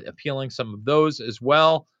 Okay, appealing some of those as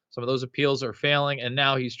well. Some of those appeals are failing, and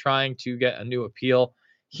now he's trying to get a new appeal.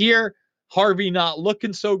 Here, Harvey not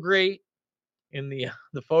looking so great in the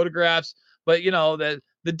photographs, but the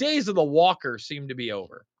days of the walker seem to be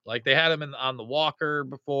over. Like they had him on the walker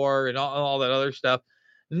before and all that other stuff.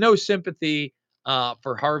 No sympathy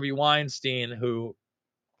for Harvey Weinstein, who,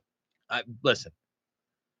 listen,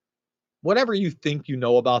 whatever you think you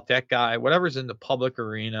know about that guy, whatever's in the public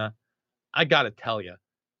arena, I got to tell you,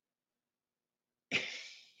 the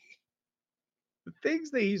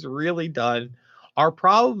things that he's really done are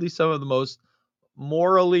probably some of the most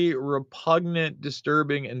morally repugnant,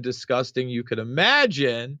 disturbing, and disgusting you could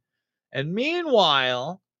imagine. And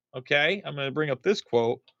meanwhile, okay, I'm going to bring up this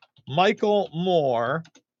quote. Michael Moore,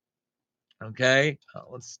 okay,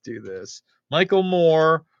 let's do this. Michael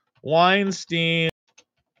Moore, Weinstein,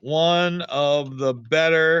 one of the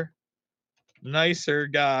better, nicer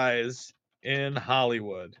guys in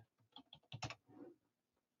Hollywood.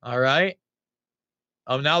 All right.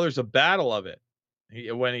 Now there's a battle of it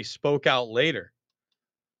when he spoke out later.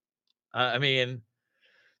 I mean,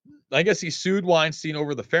 I guess he sued Weinstein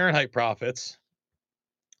over the Fahrenheit profits.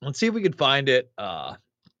 Let's see if we could find it.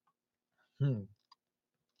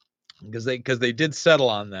 Because they did settle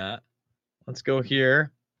on that. Let's go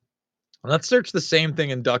here. Let's search the same thing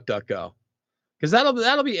in DuckDuckGo, because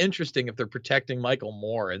that'll be interesting if they're protecting Michael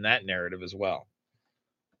Moore in that narrative as well.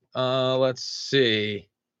 Let's see.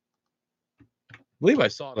 I believe I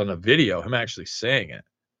saw it on a video, him actually saying it.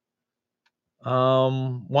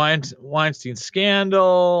 Weinstein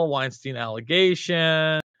scandal, Weinstein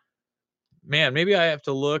allegation. Man, maybe I have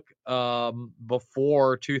to look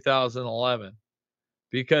before 2011,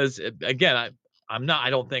 because again, I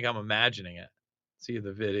don't think I'm imagining it. See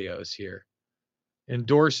the videos here.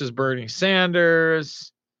 Endorses Bernie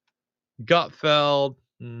Sanders, Gutfeld.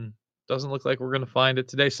 Doesn't look like we're going to find it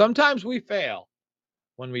today. Sometimes we fail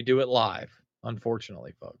when we do it live,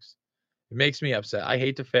 unfortunately, folks. It makes me upset. I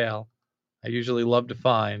hate to fail. I usually love to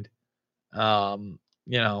find, what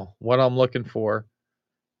I'm looking for.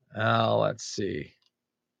 Let's see.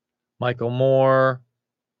 Michael Moore,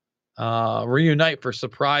 reunite for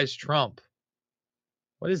surprise Trump.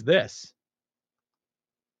 What is this?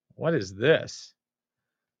 What is this?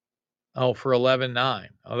 Oh, for 11-9.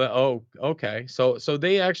 Oh, okay. So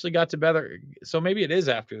they actually got together. So maybe it is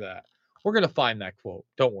after that. We're going to find that quote.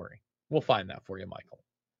 Don't worry. We'll find that for you, Michael.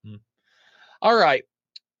 All right.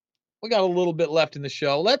 We got a little bit left in the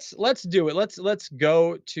show. Let's do it. Let's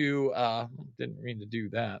go to didn't mean to do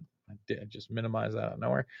that. I did just minimize that out of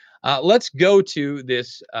nowhere. Let's go to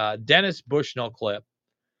this Dennis Bushnell clip.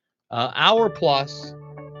 Hour plus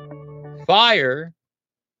fire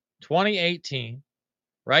 2018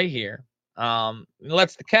 right here.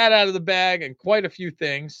 Lets the cat out of the bag and quite a few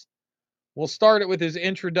things. We'll start it with his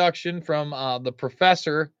introduction from the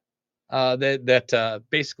professor that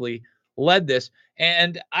basically led this.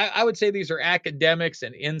 And I would say these are academics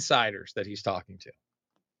and insiders that he's talking to.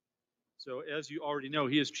 So as you already know,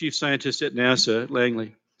 he is chief scientist at NASA,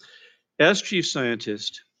 Langley. As chief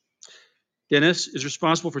scientist, Dennis is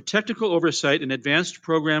responsible for technical oversight and advanced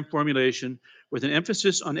program formulation with an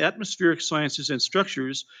emphasis on atmospheric sciences and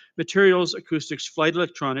structures, materials, acoustics, flight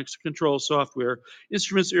electronics, control software,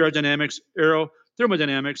 instruments, aerodynamics,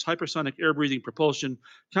 thermodynamics, hypersonic air-breathing propulsion,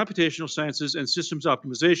 computational sciences, and systems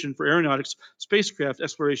optimization for aeronautics, spacecraft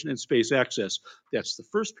exploration, and space access. That's the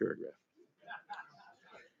first paragraph.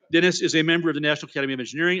 Dennis is a member of the National Academy of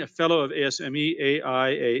Engineering, a fellow of ASME,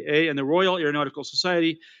 AIAA, and the Royal Aeronautical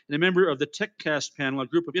Society, and a member of the TechCast panel, a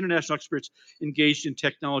group of international experts engaged in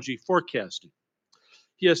technology forecasting.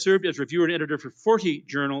 He has served as reviewer and editor for 40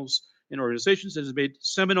 journals and organizations and has made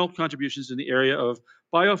seminal contributions in the area of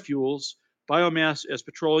biofuels, biomass as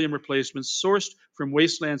petroleum replacements sourced from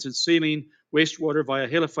wastelands and saline wastewater via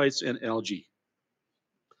halophytes and algae.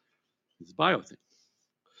 This is bio thing.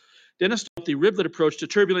 Dennis developed the riblet approach to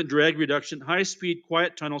turbulent drag reduction, high-speed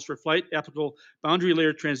quiet tunnels for flight applicable boundary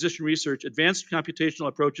layer transition research, advanced computational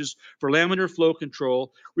approaches for laminar flow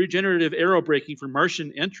control, regenerative aerobraking for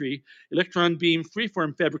Martian entry, electron beam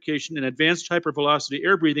freeform fabrication, and advanced hypervelocity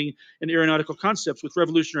air breathing and aeronautical concepts with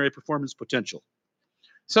revolutionary performance potential.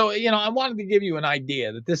 So, I wanted to give you an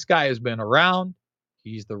idea that this guy has been around.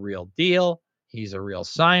 He's the real deal. He's a real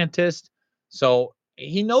scientist. So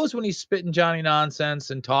he knows when he's spitting Johnny nonsense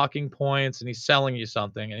and talking points and he's selling you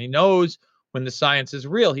something. And he knows when the science is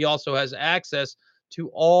real. He also has access to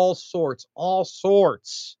all sorts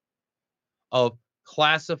of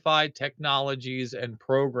classified technologies and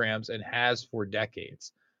programs and has for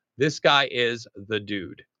decades. This guy is the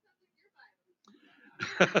dude.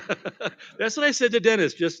 That's what I said to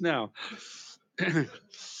Dennis just now.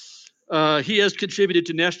 He has contributed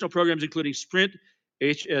to national programs including Sprint,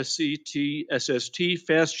 HSCT, SST,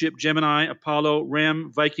 Fast Ship, Gemini, Apollo,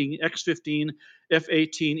 RAM, Viking, X-15,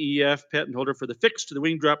 F-18EF, patent holder for the fix to the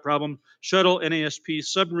wing drop problem, shuttle, NASP,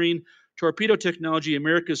 submarine, torpedo technology,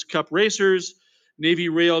 America's Cup racers, Navy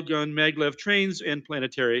railgun, maglev trains, and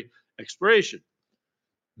planetary exploration.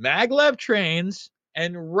 Maglev trains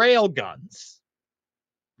and railguns.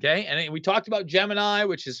 Okay, and we talked about Gemini,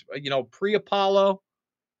 which is, pre-Apollo.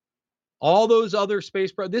 All those other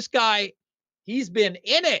space this guy, he's been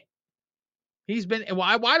in it. He's been,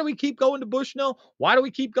 why do we keep going to Bushnell? Why do we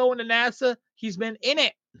keep going to NASA? He's been in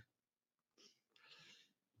it.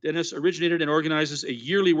 Dennis originated and organizes a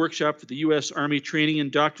yearly workshop for the U.S. Army Training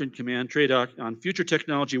and Doctrine Command, TRADOC, on future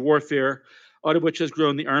technology warfare, out of which has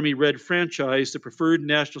grown the Army Red franchise, the preferred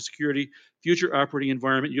national security future operating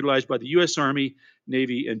environment utilized by the U.S. Army,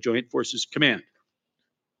 Navy, and Joint Forces Command.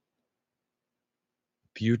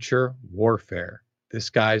 Future warfare. This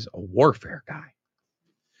guy's a warfare guy.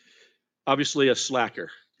 Obviously a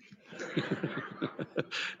slacker.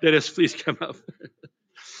 Dennis, please come up.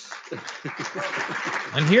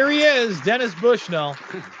 And here he is, Dennis Bushnell.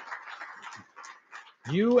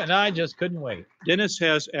 You and I just couldn't wait. Dennis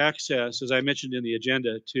has access, as I mentioned in the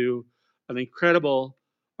agenda, to an incredible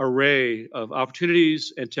array of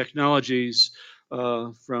opportunities and technologies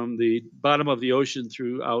from the bottom of the ocean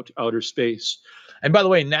throughout outer space. And by the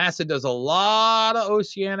way, NASA does a lot of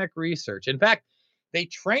oceanic research. In fact, they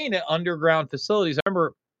train at underground facilities. I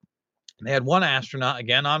remember they had one astronaut,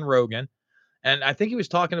 again, on Rogan, and I think he was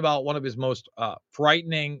talking about one of his most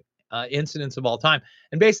frightening incidents of all time.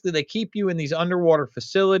 And basically, they keep you in these underwater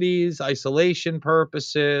facilities, isolation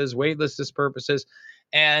purposes, weightlessness purposes,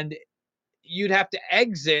 and you'd have to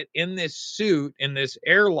exit in this suit, in this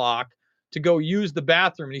airlock, to go use the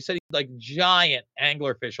bathroom. And he said like giant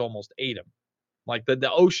anglerfish almost ate him. Like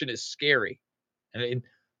the ocean is scary. And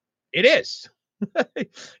it is.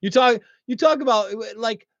 You talk about,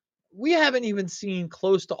 like, we haven't even seen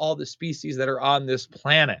close to all the species that are on this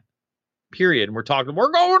planet, period. And we're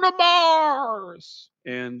going to Mars.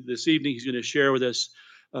 And this evening, he's going to share with us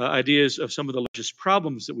ideas of some of the largest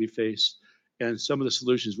problems that we face and some of the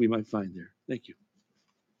solutions we might find there. Thank you.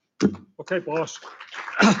 Okay, boss.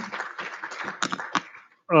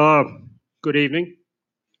 Good evening.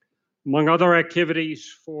 Among other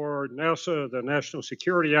activities for NASA, the national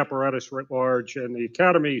security apparatus writ large, and the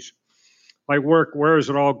academies, I work, where is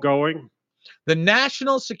it all going? The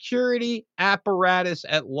national security apparatus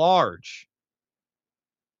at large.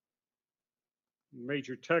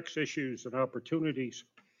 Major text issues and opportunities.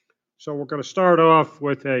 So we're going to start off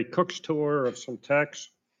with a Cook's tour of some techs,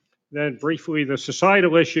 then briefly the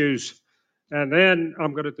societal issues, and then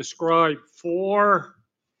I'm going to describe 4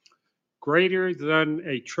 greater than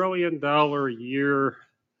 $1 trillion a year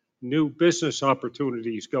new business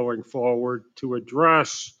opportunities going forward to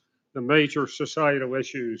address the major societal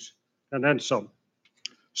issues, and then some.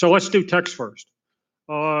 So let's do text first.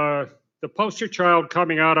 The poster child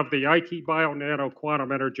coming out of the IT, bio, nano,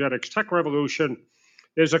 quantum, energetics tech revolution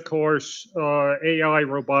is, of course, AI,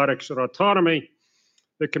 robotics, and autonomy.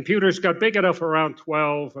 The computers got big enough around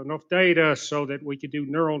 12, enough data so that we could do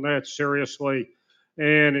neural nets seriously,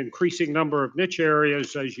 and increasing number of niche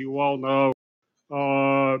areas, as you all know,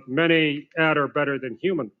 many at or better than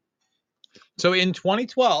human. So in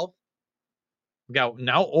 2012,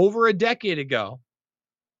 now over a decade ago,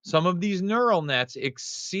 some of these neural nets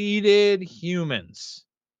exceeded humans.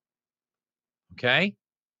 Okay?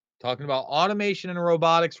 Talking about automation and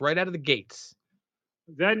robotics right out of the gates.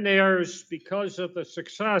 Then there's, because of the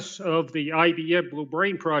success of the IBM Blue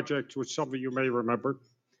Brain Project, which some of you may remember,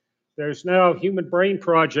 there's now human brain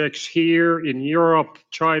projects here in Europe,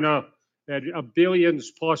 China, at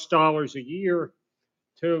billions plus dollars a year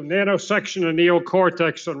to nanosection a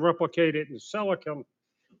neocortex and replicate it in silicon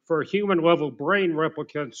for human level brain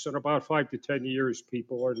replicants in about 5 to 10 years,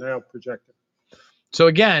 people are now projecting. So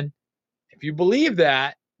again, if you believe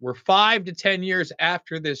that, we're 5 to 10 years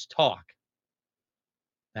after this talk.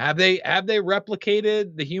 Have they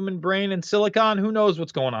replicated the human brain in silicon? Who knows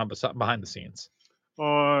what's going on behind the scenes?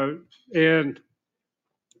 And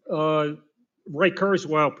Ray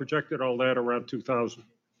Kurzweil projected all that around 2000.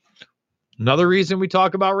 Another reason we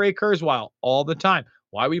talk about Ray Kurzweil all the time.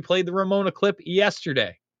 Why we played the Ramona clip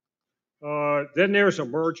yesterday. Then there's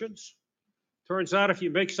emergence. Turns out if you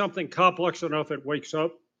make something complex enough, it wakes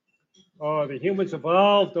up. The humans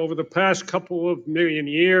evolved over the past couple of million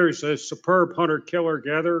years as superb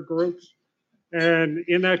hunter-killer-gatherer groups. And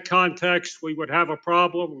in that context, we would have a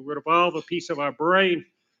problem. We would evolve a piece of our brain,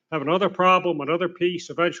 have another problem, another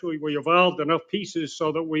piece. Eventually, we evolved enough pieces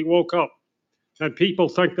so that we woke up. And people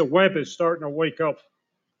think the web is starting to wake up.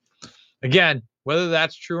 Again, whether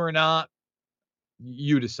that's true or not,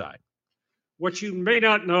 you decide. What you may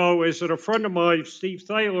not know is that a friend of mine, Steve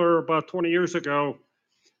Thaler, about 20 years ago,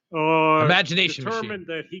 Imagination determined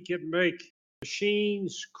machine. that he could make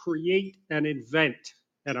machines create and invent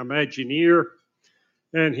an Imagineer.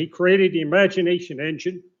 And he created the Imagination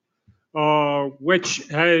Engine, which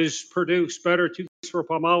has produced better tools for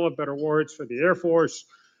Palmolive, better words for the Air Force,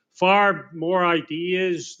 far more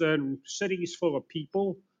ideas than cities full of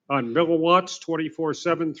people on milliwatts,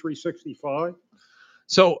 24/7, 365.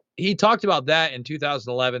 So he talked about that in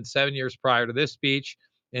 2011, 7 years prior to this speech.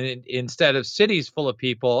 And instead of cities full of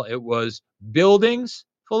people, it was buildings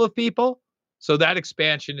full of people. So that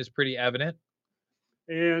expansion is pretty evident.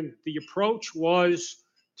 And the approach was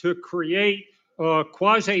to create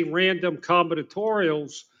quasi-random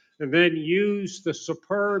combinatorials and then use the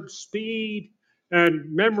superb speed and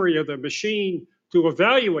memory of the machine to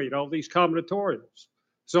evaluate all these combinatorials.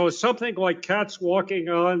 So it's something like cats walking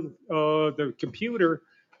on the computer,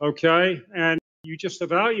 okay, and you just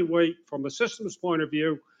evaluate from the systems point of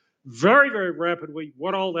view very, very rapidly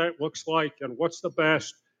what all that looks like and what's the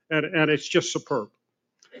best, and it's just superb.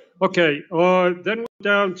 Okay, then we're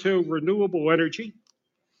down to renewable energy,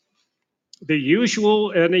 the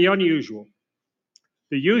usual and the unusual.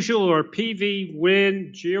 The usual are PV,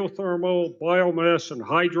 wind, geothermal, biomass, and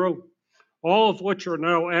hydro, all of which are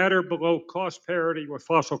now at or below cost parity with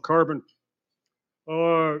fossil carbon.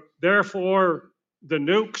 Therefore, the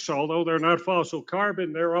nukes, although they're not fossil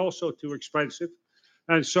carbon, they're also too expensive.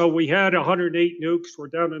 And so we had 108 nukes, we're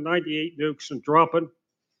down to 98 nukes and dropping.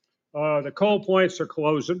 The coal plants are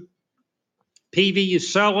closing. PV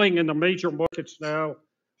is selling in the major markets now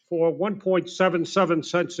for 1.77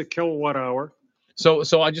 cents a kilowatt hour.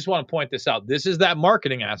 So I just want to point this out. This is that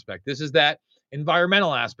marketing aspect. This is that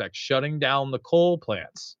environmental aspect, shutting down the coal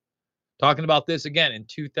plants. Talking about this again in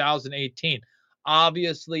 2018.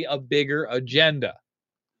 Obviously a bigger agenda.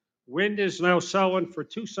 Wind is now selling for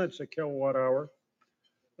 2 cents a kilowatt hour.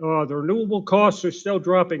 The renewable costs are still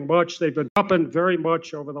dropping much. They've been dropping very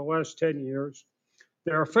much over the last 10 years.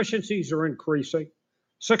 Their efficiencies are increasing.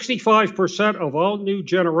 65% of all new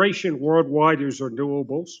generation worldwide is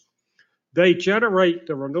renewables. They generate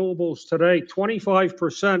the renewables today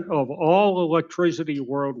 25% of all electricity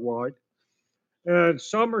worldwide. And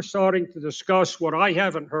some are starting to discuss what I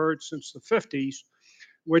haven't heard since the 50s,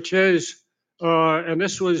 which is, and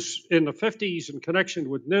this was in the 50s in connection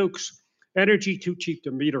with nukes, energy too cheap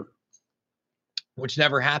to meter. Which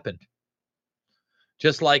never happened.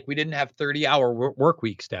 Just like we didn't have 30-hour work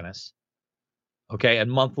weeks, Dennis. Okay, and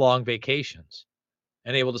month-long vacations.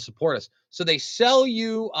 And able to support us. So they sell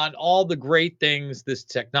you on all the great things this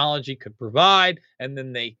technology could provide, and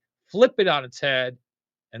then they flip it on its head,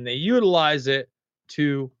 and they utilize it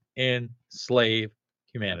to enslave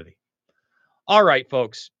humanity. All right,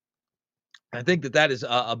 folks. I think that is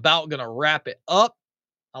about going to wrap it up.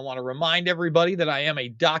 I want to remind everybody that I am a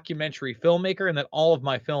documentary filmmaker and that all of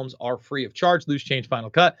my films are free of charge. Loose Change, Final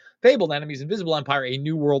Cut, Fabled Enemies, Invisible Empire, A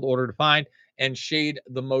New World Order Defined, and Shade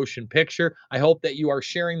the Motion Picture. I hope that you are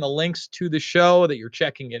sharing the links to the show, that you're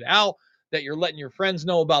checking it out, that you're letting your friends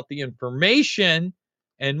know about the information,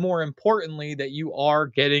 and more importantly, that you are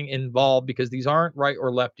getting involved, because these aren't right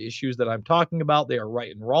or left issues that I'm talking about. They are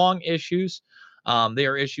right and wrong issues. They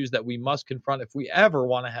are issues that we must confront if we ever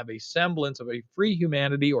want to have a semblance of a free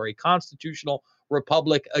humanity or a constitutional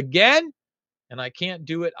republic again. And I can't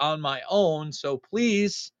do it on my own. So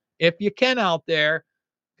please, if you can out there,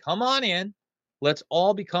 come on in. Let's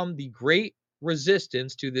all become the great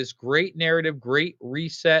resistance to this great narrative, great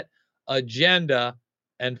reset agenda,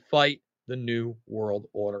 and fight the new world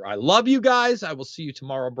order. I love you guys. I will see you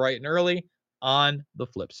tomorrow bright and early on the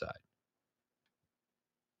flip side.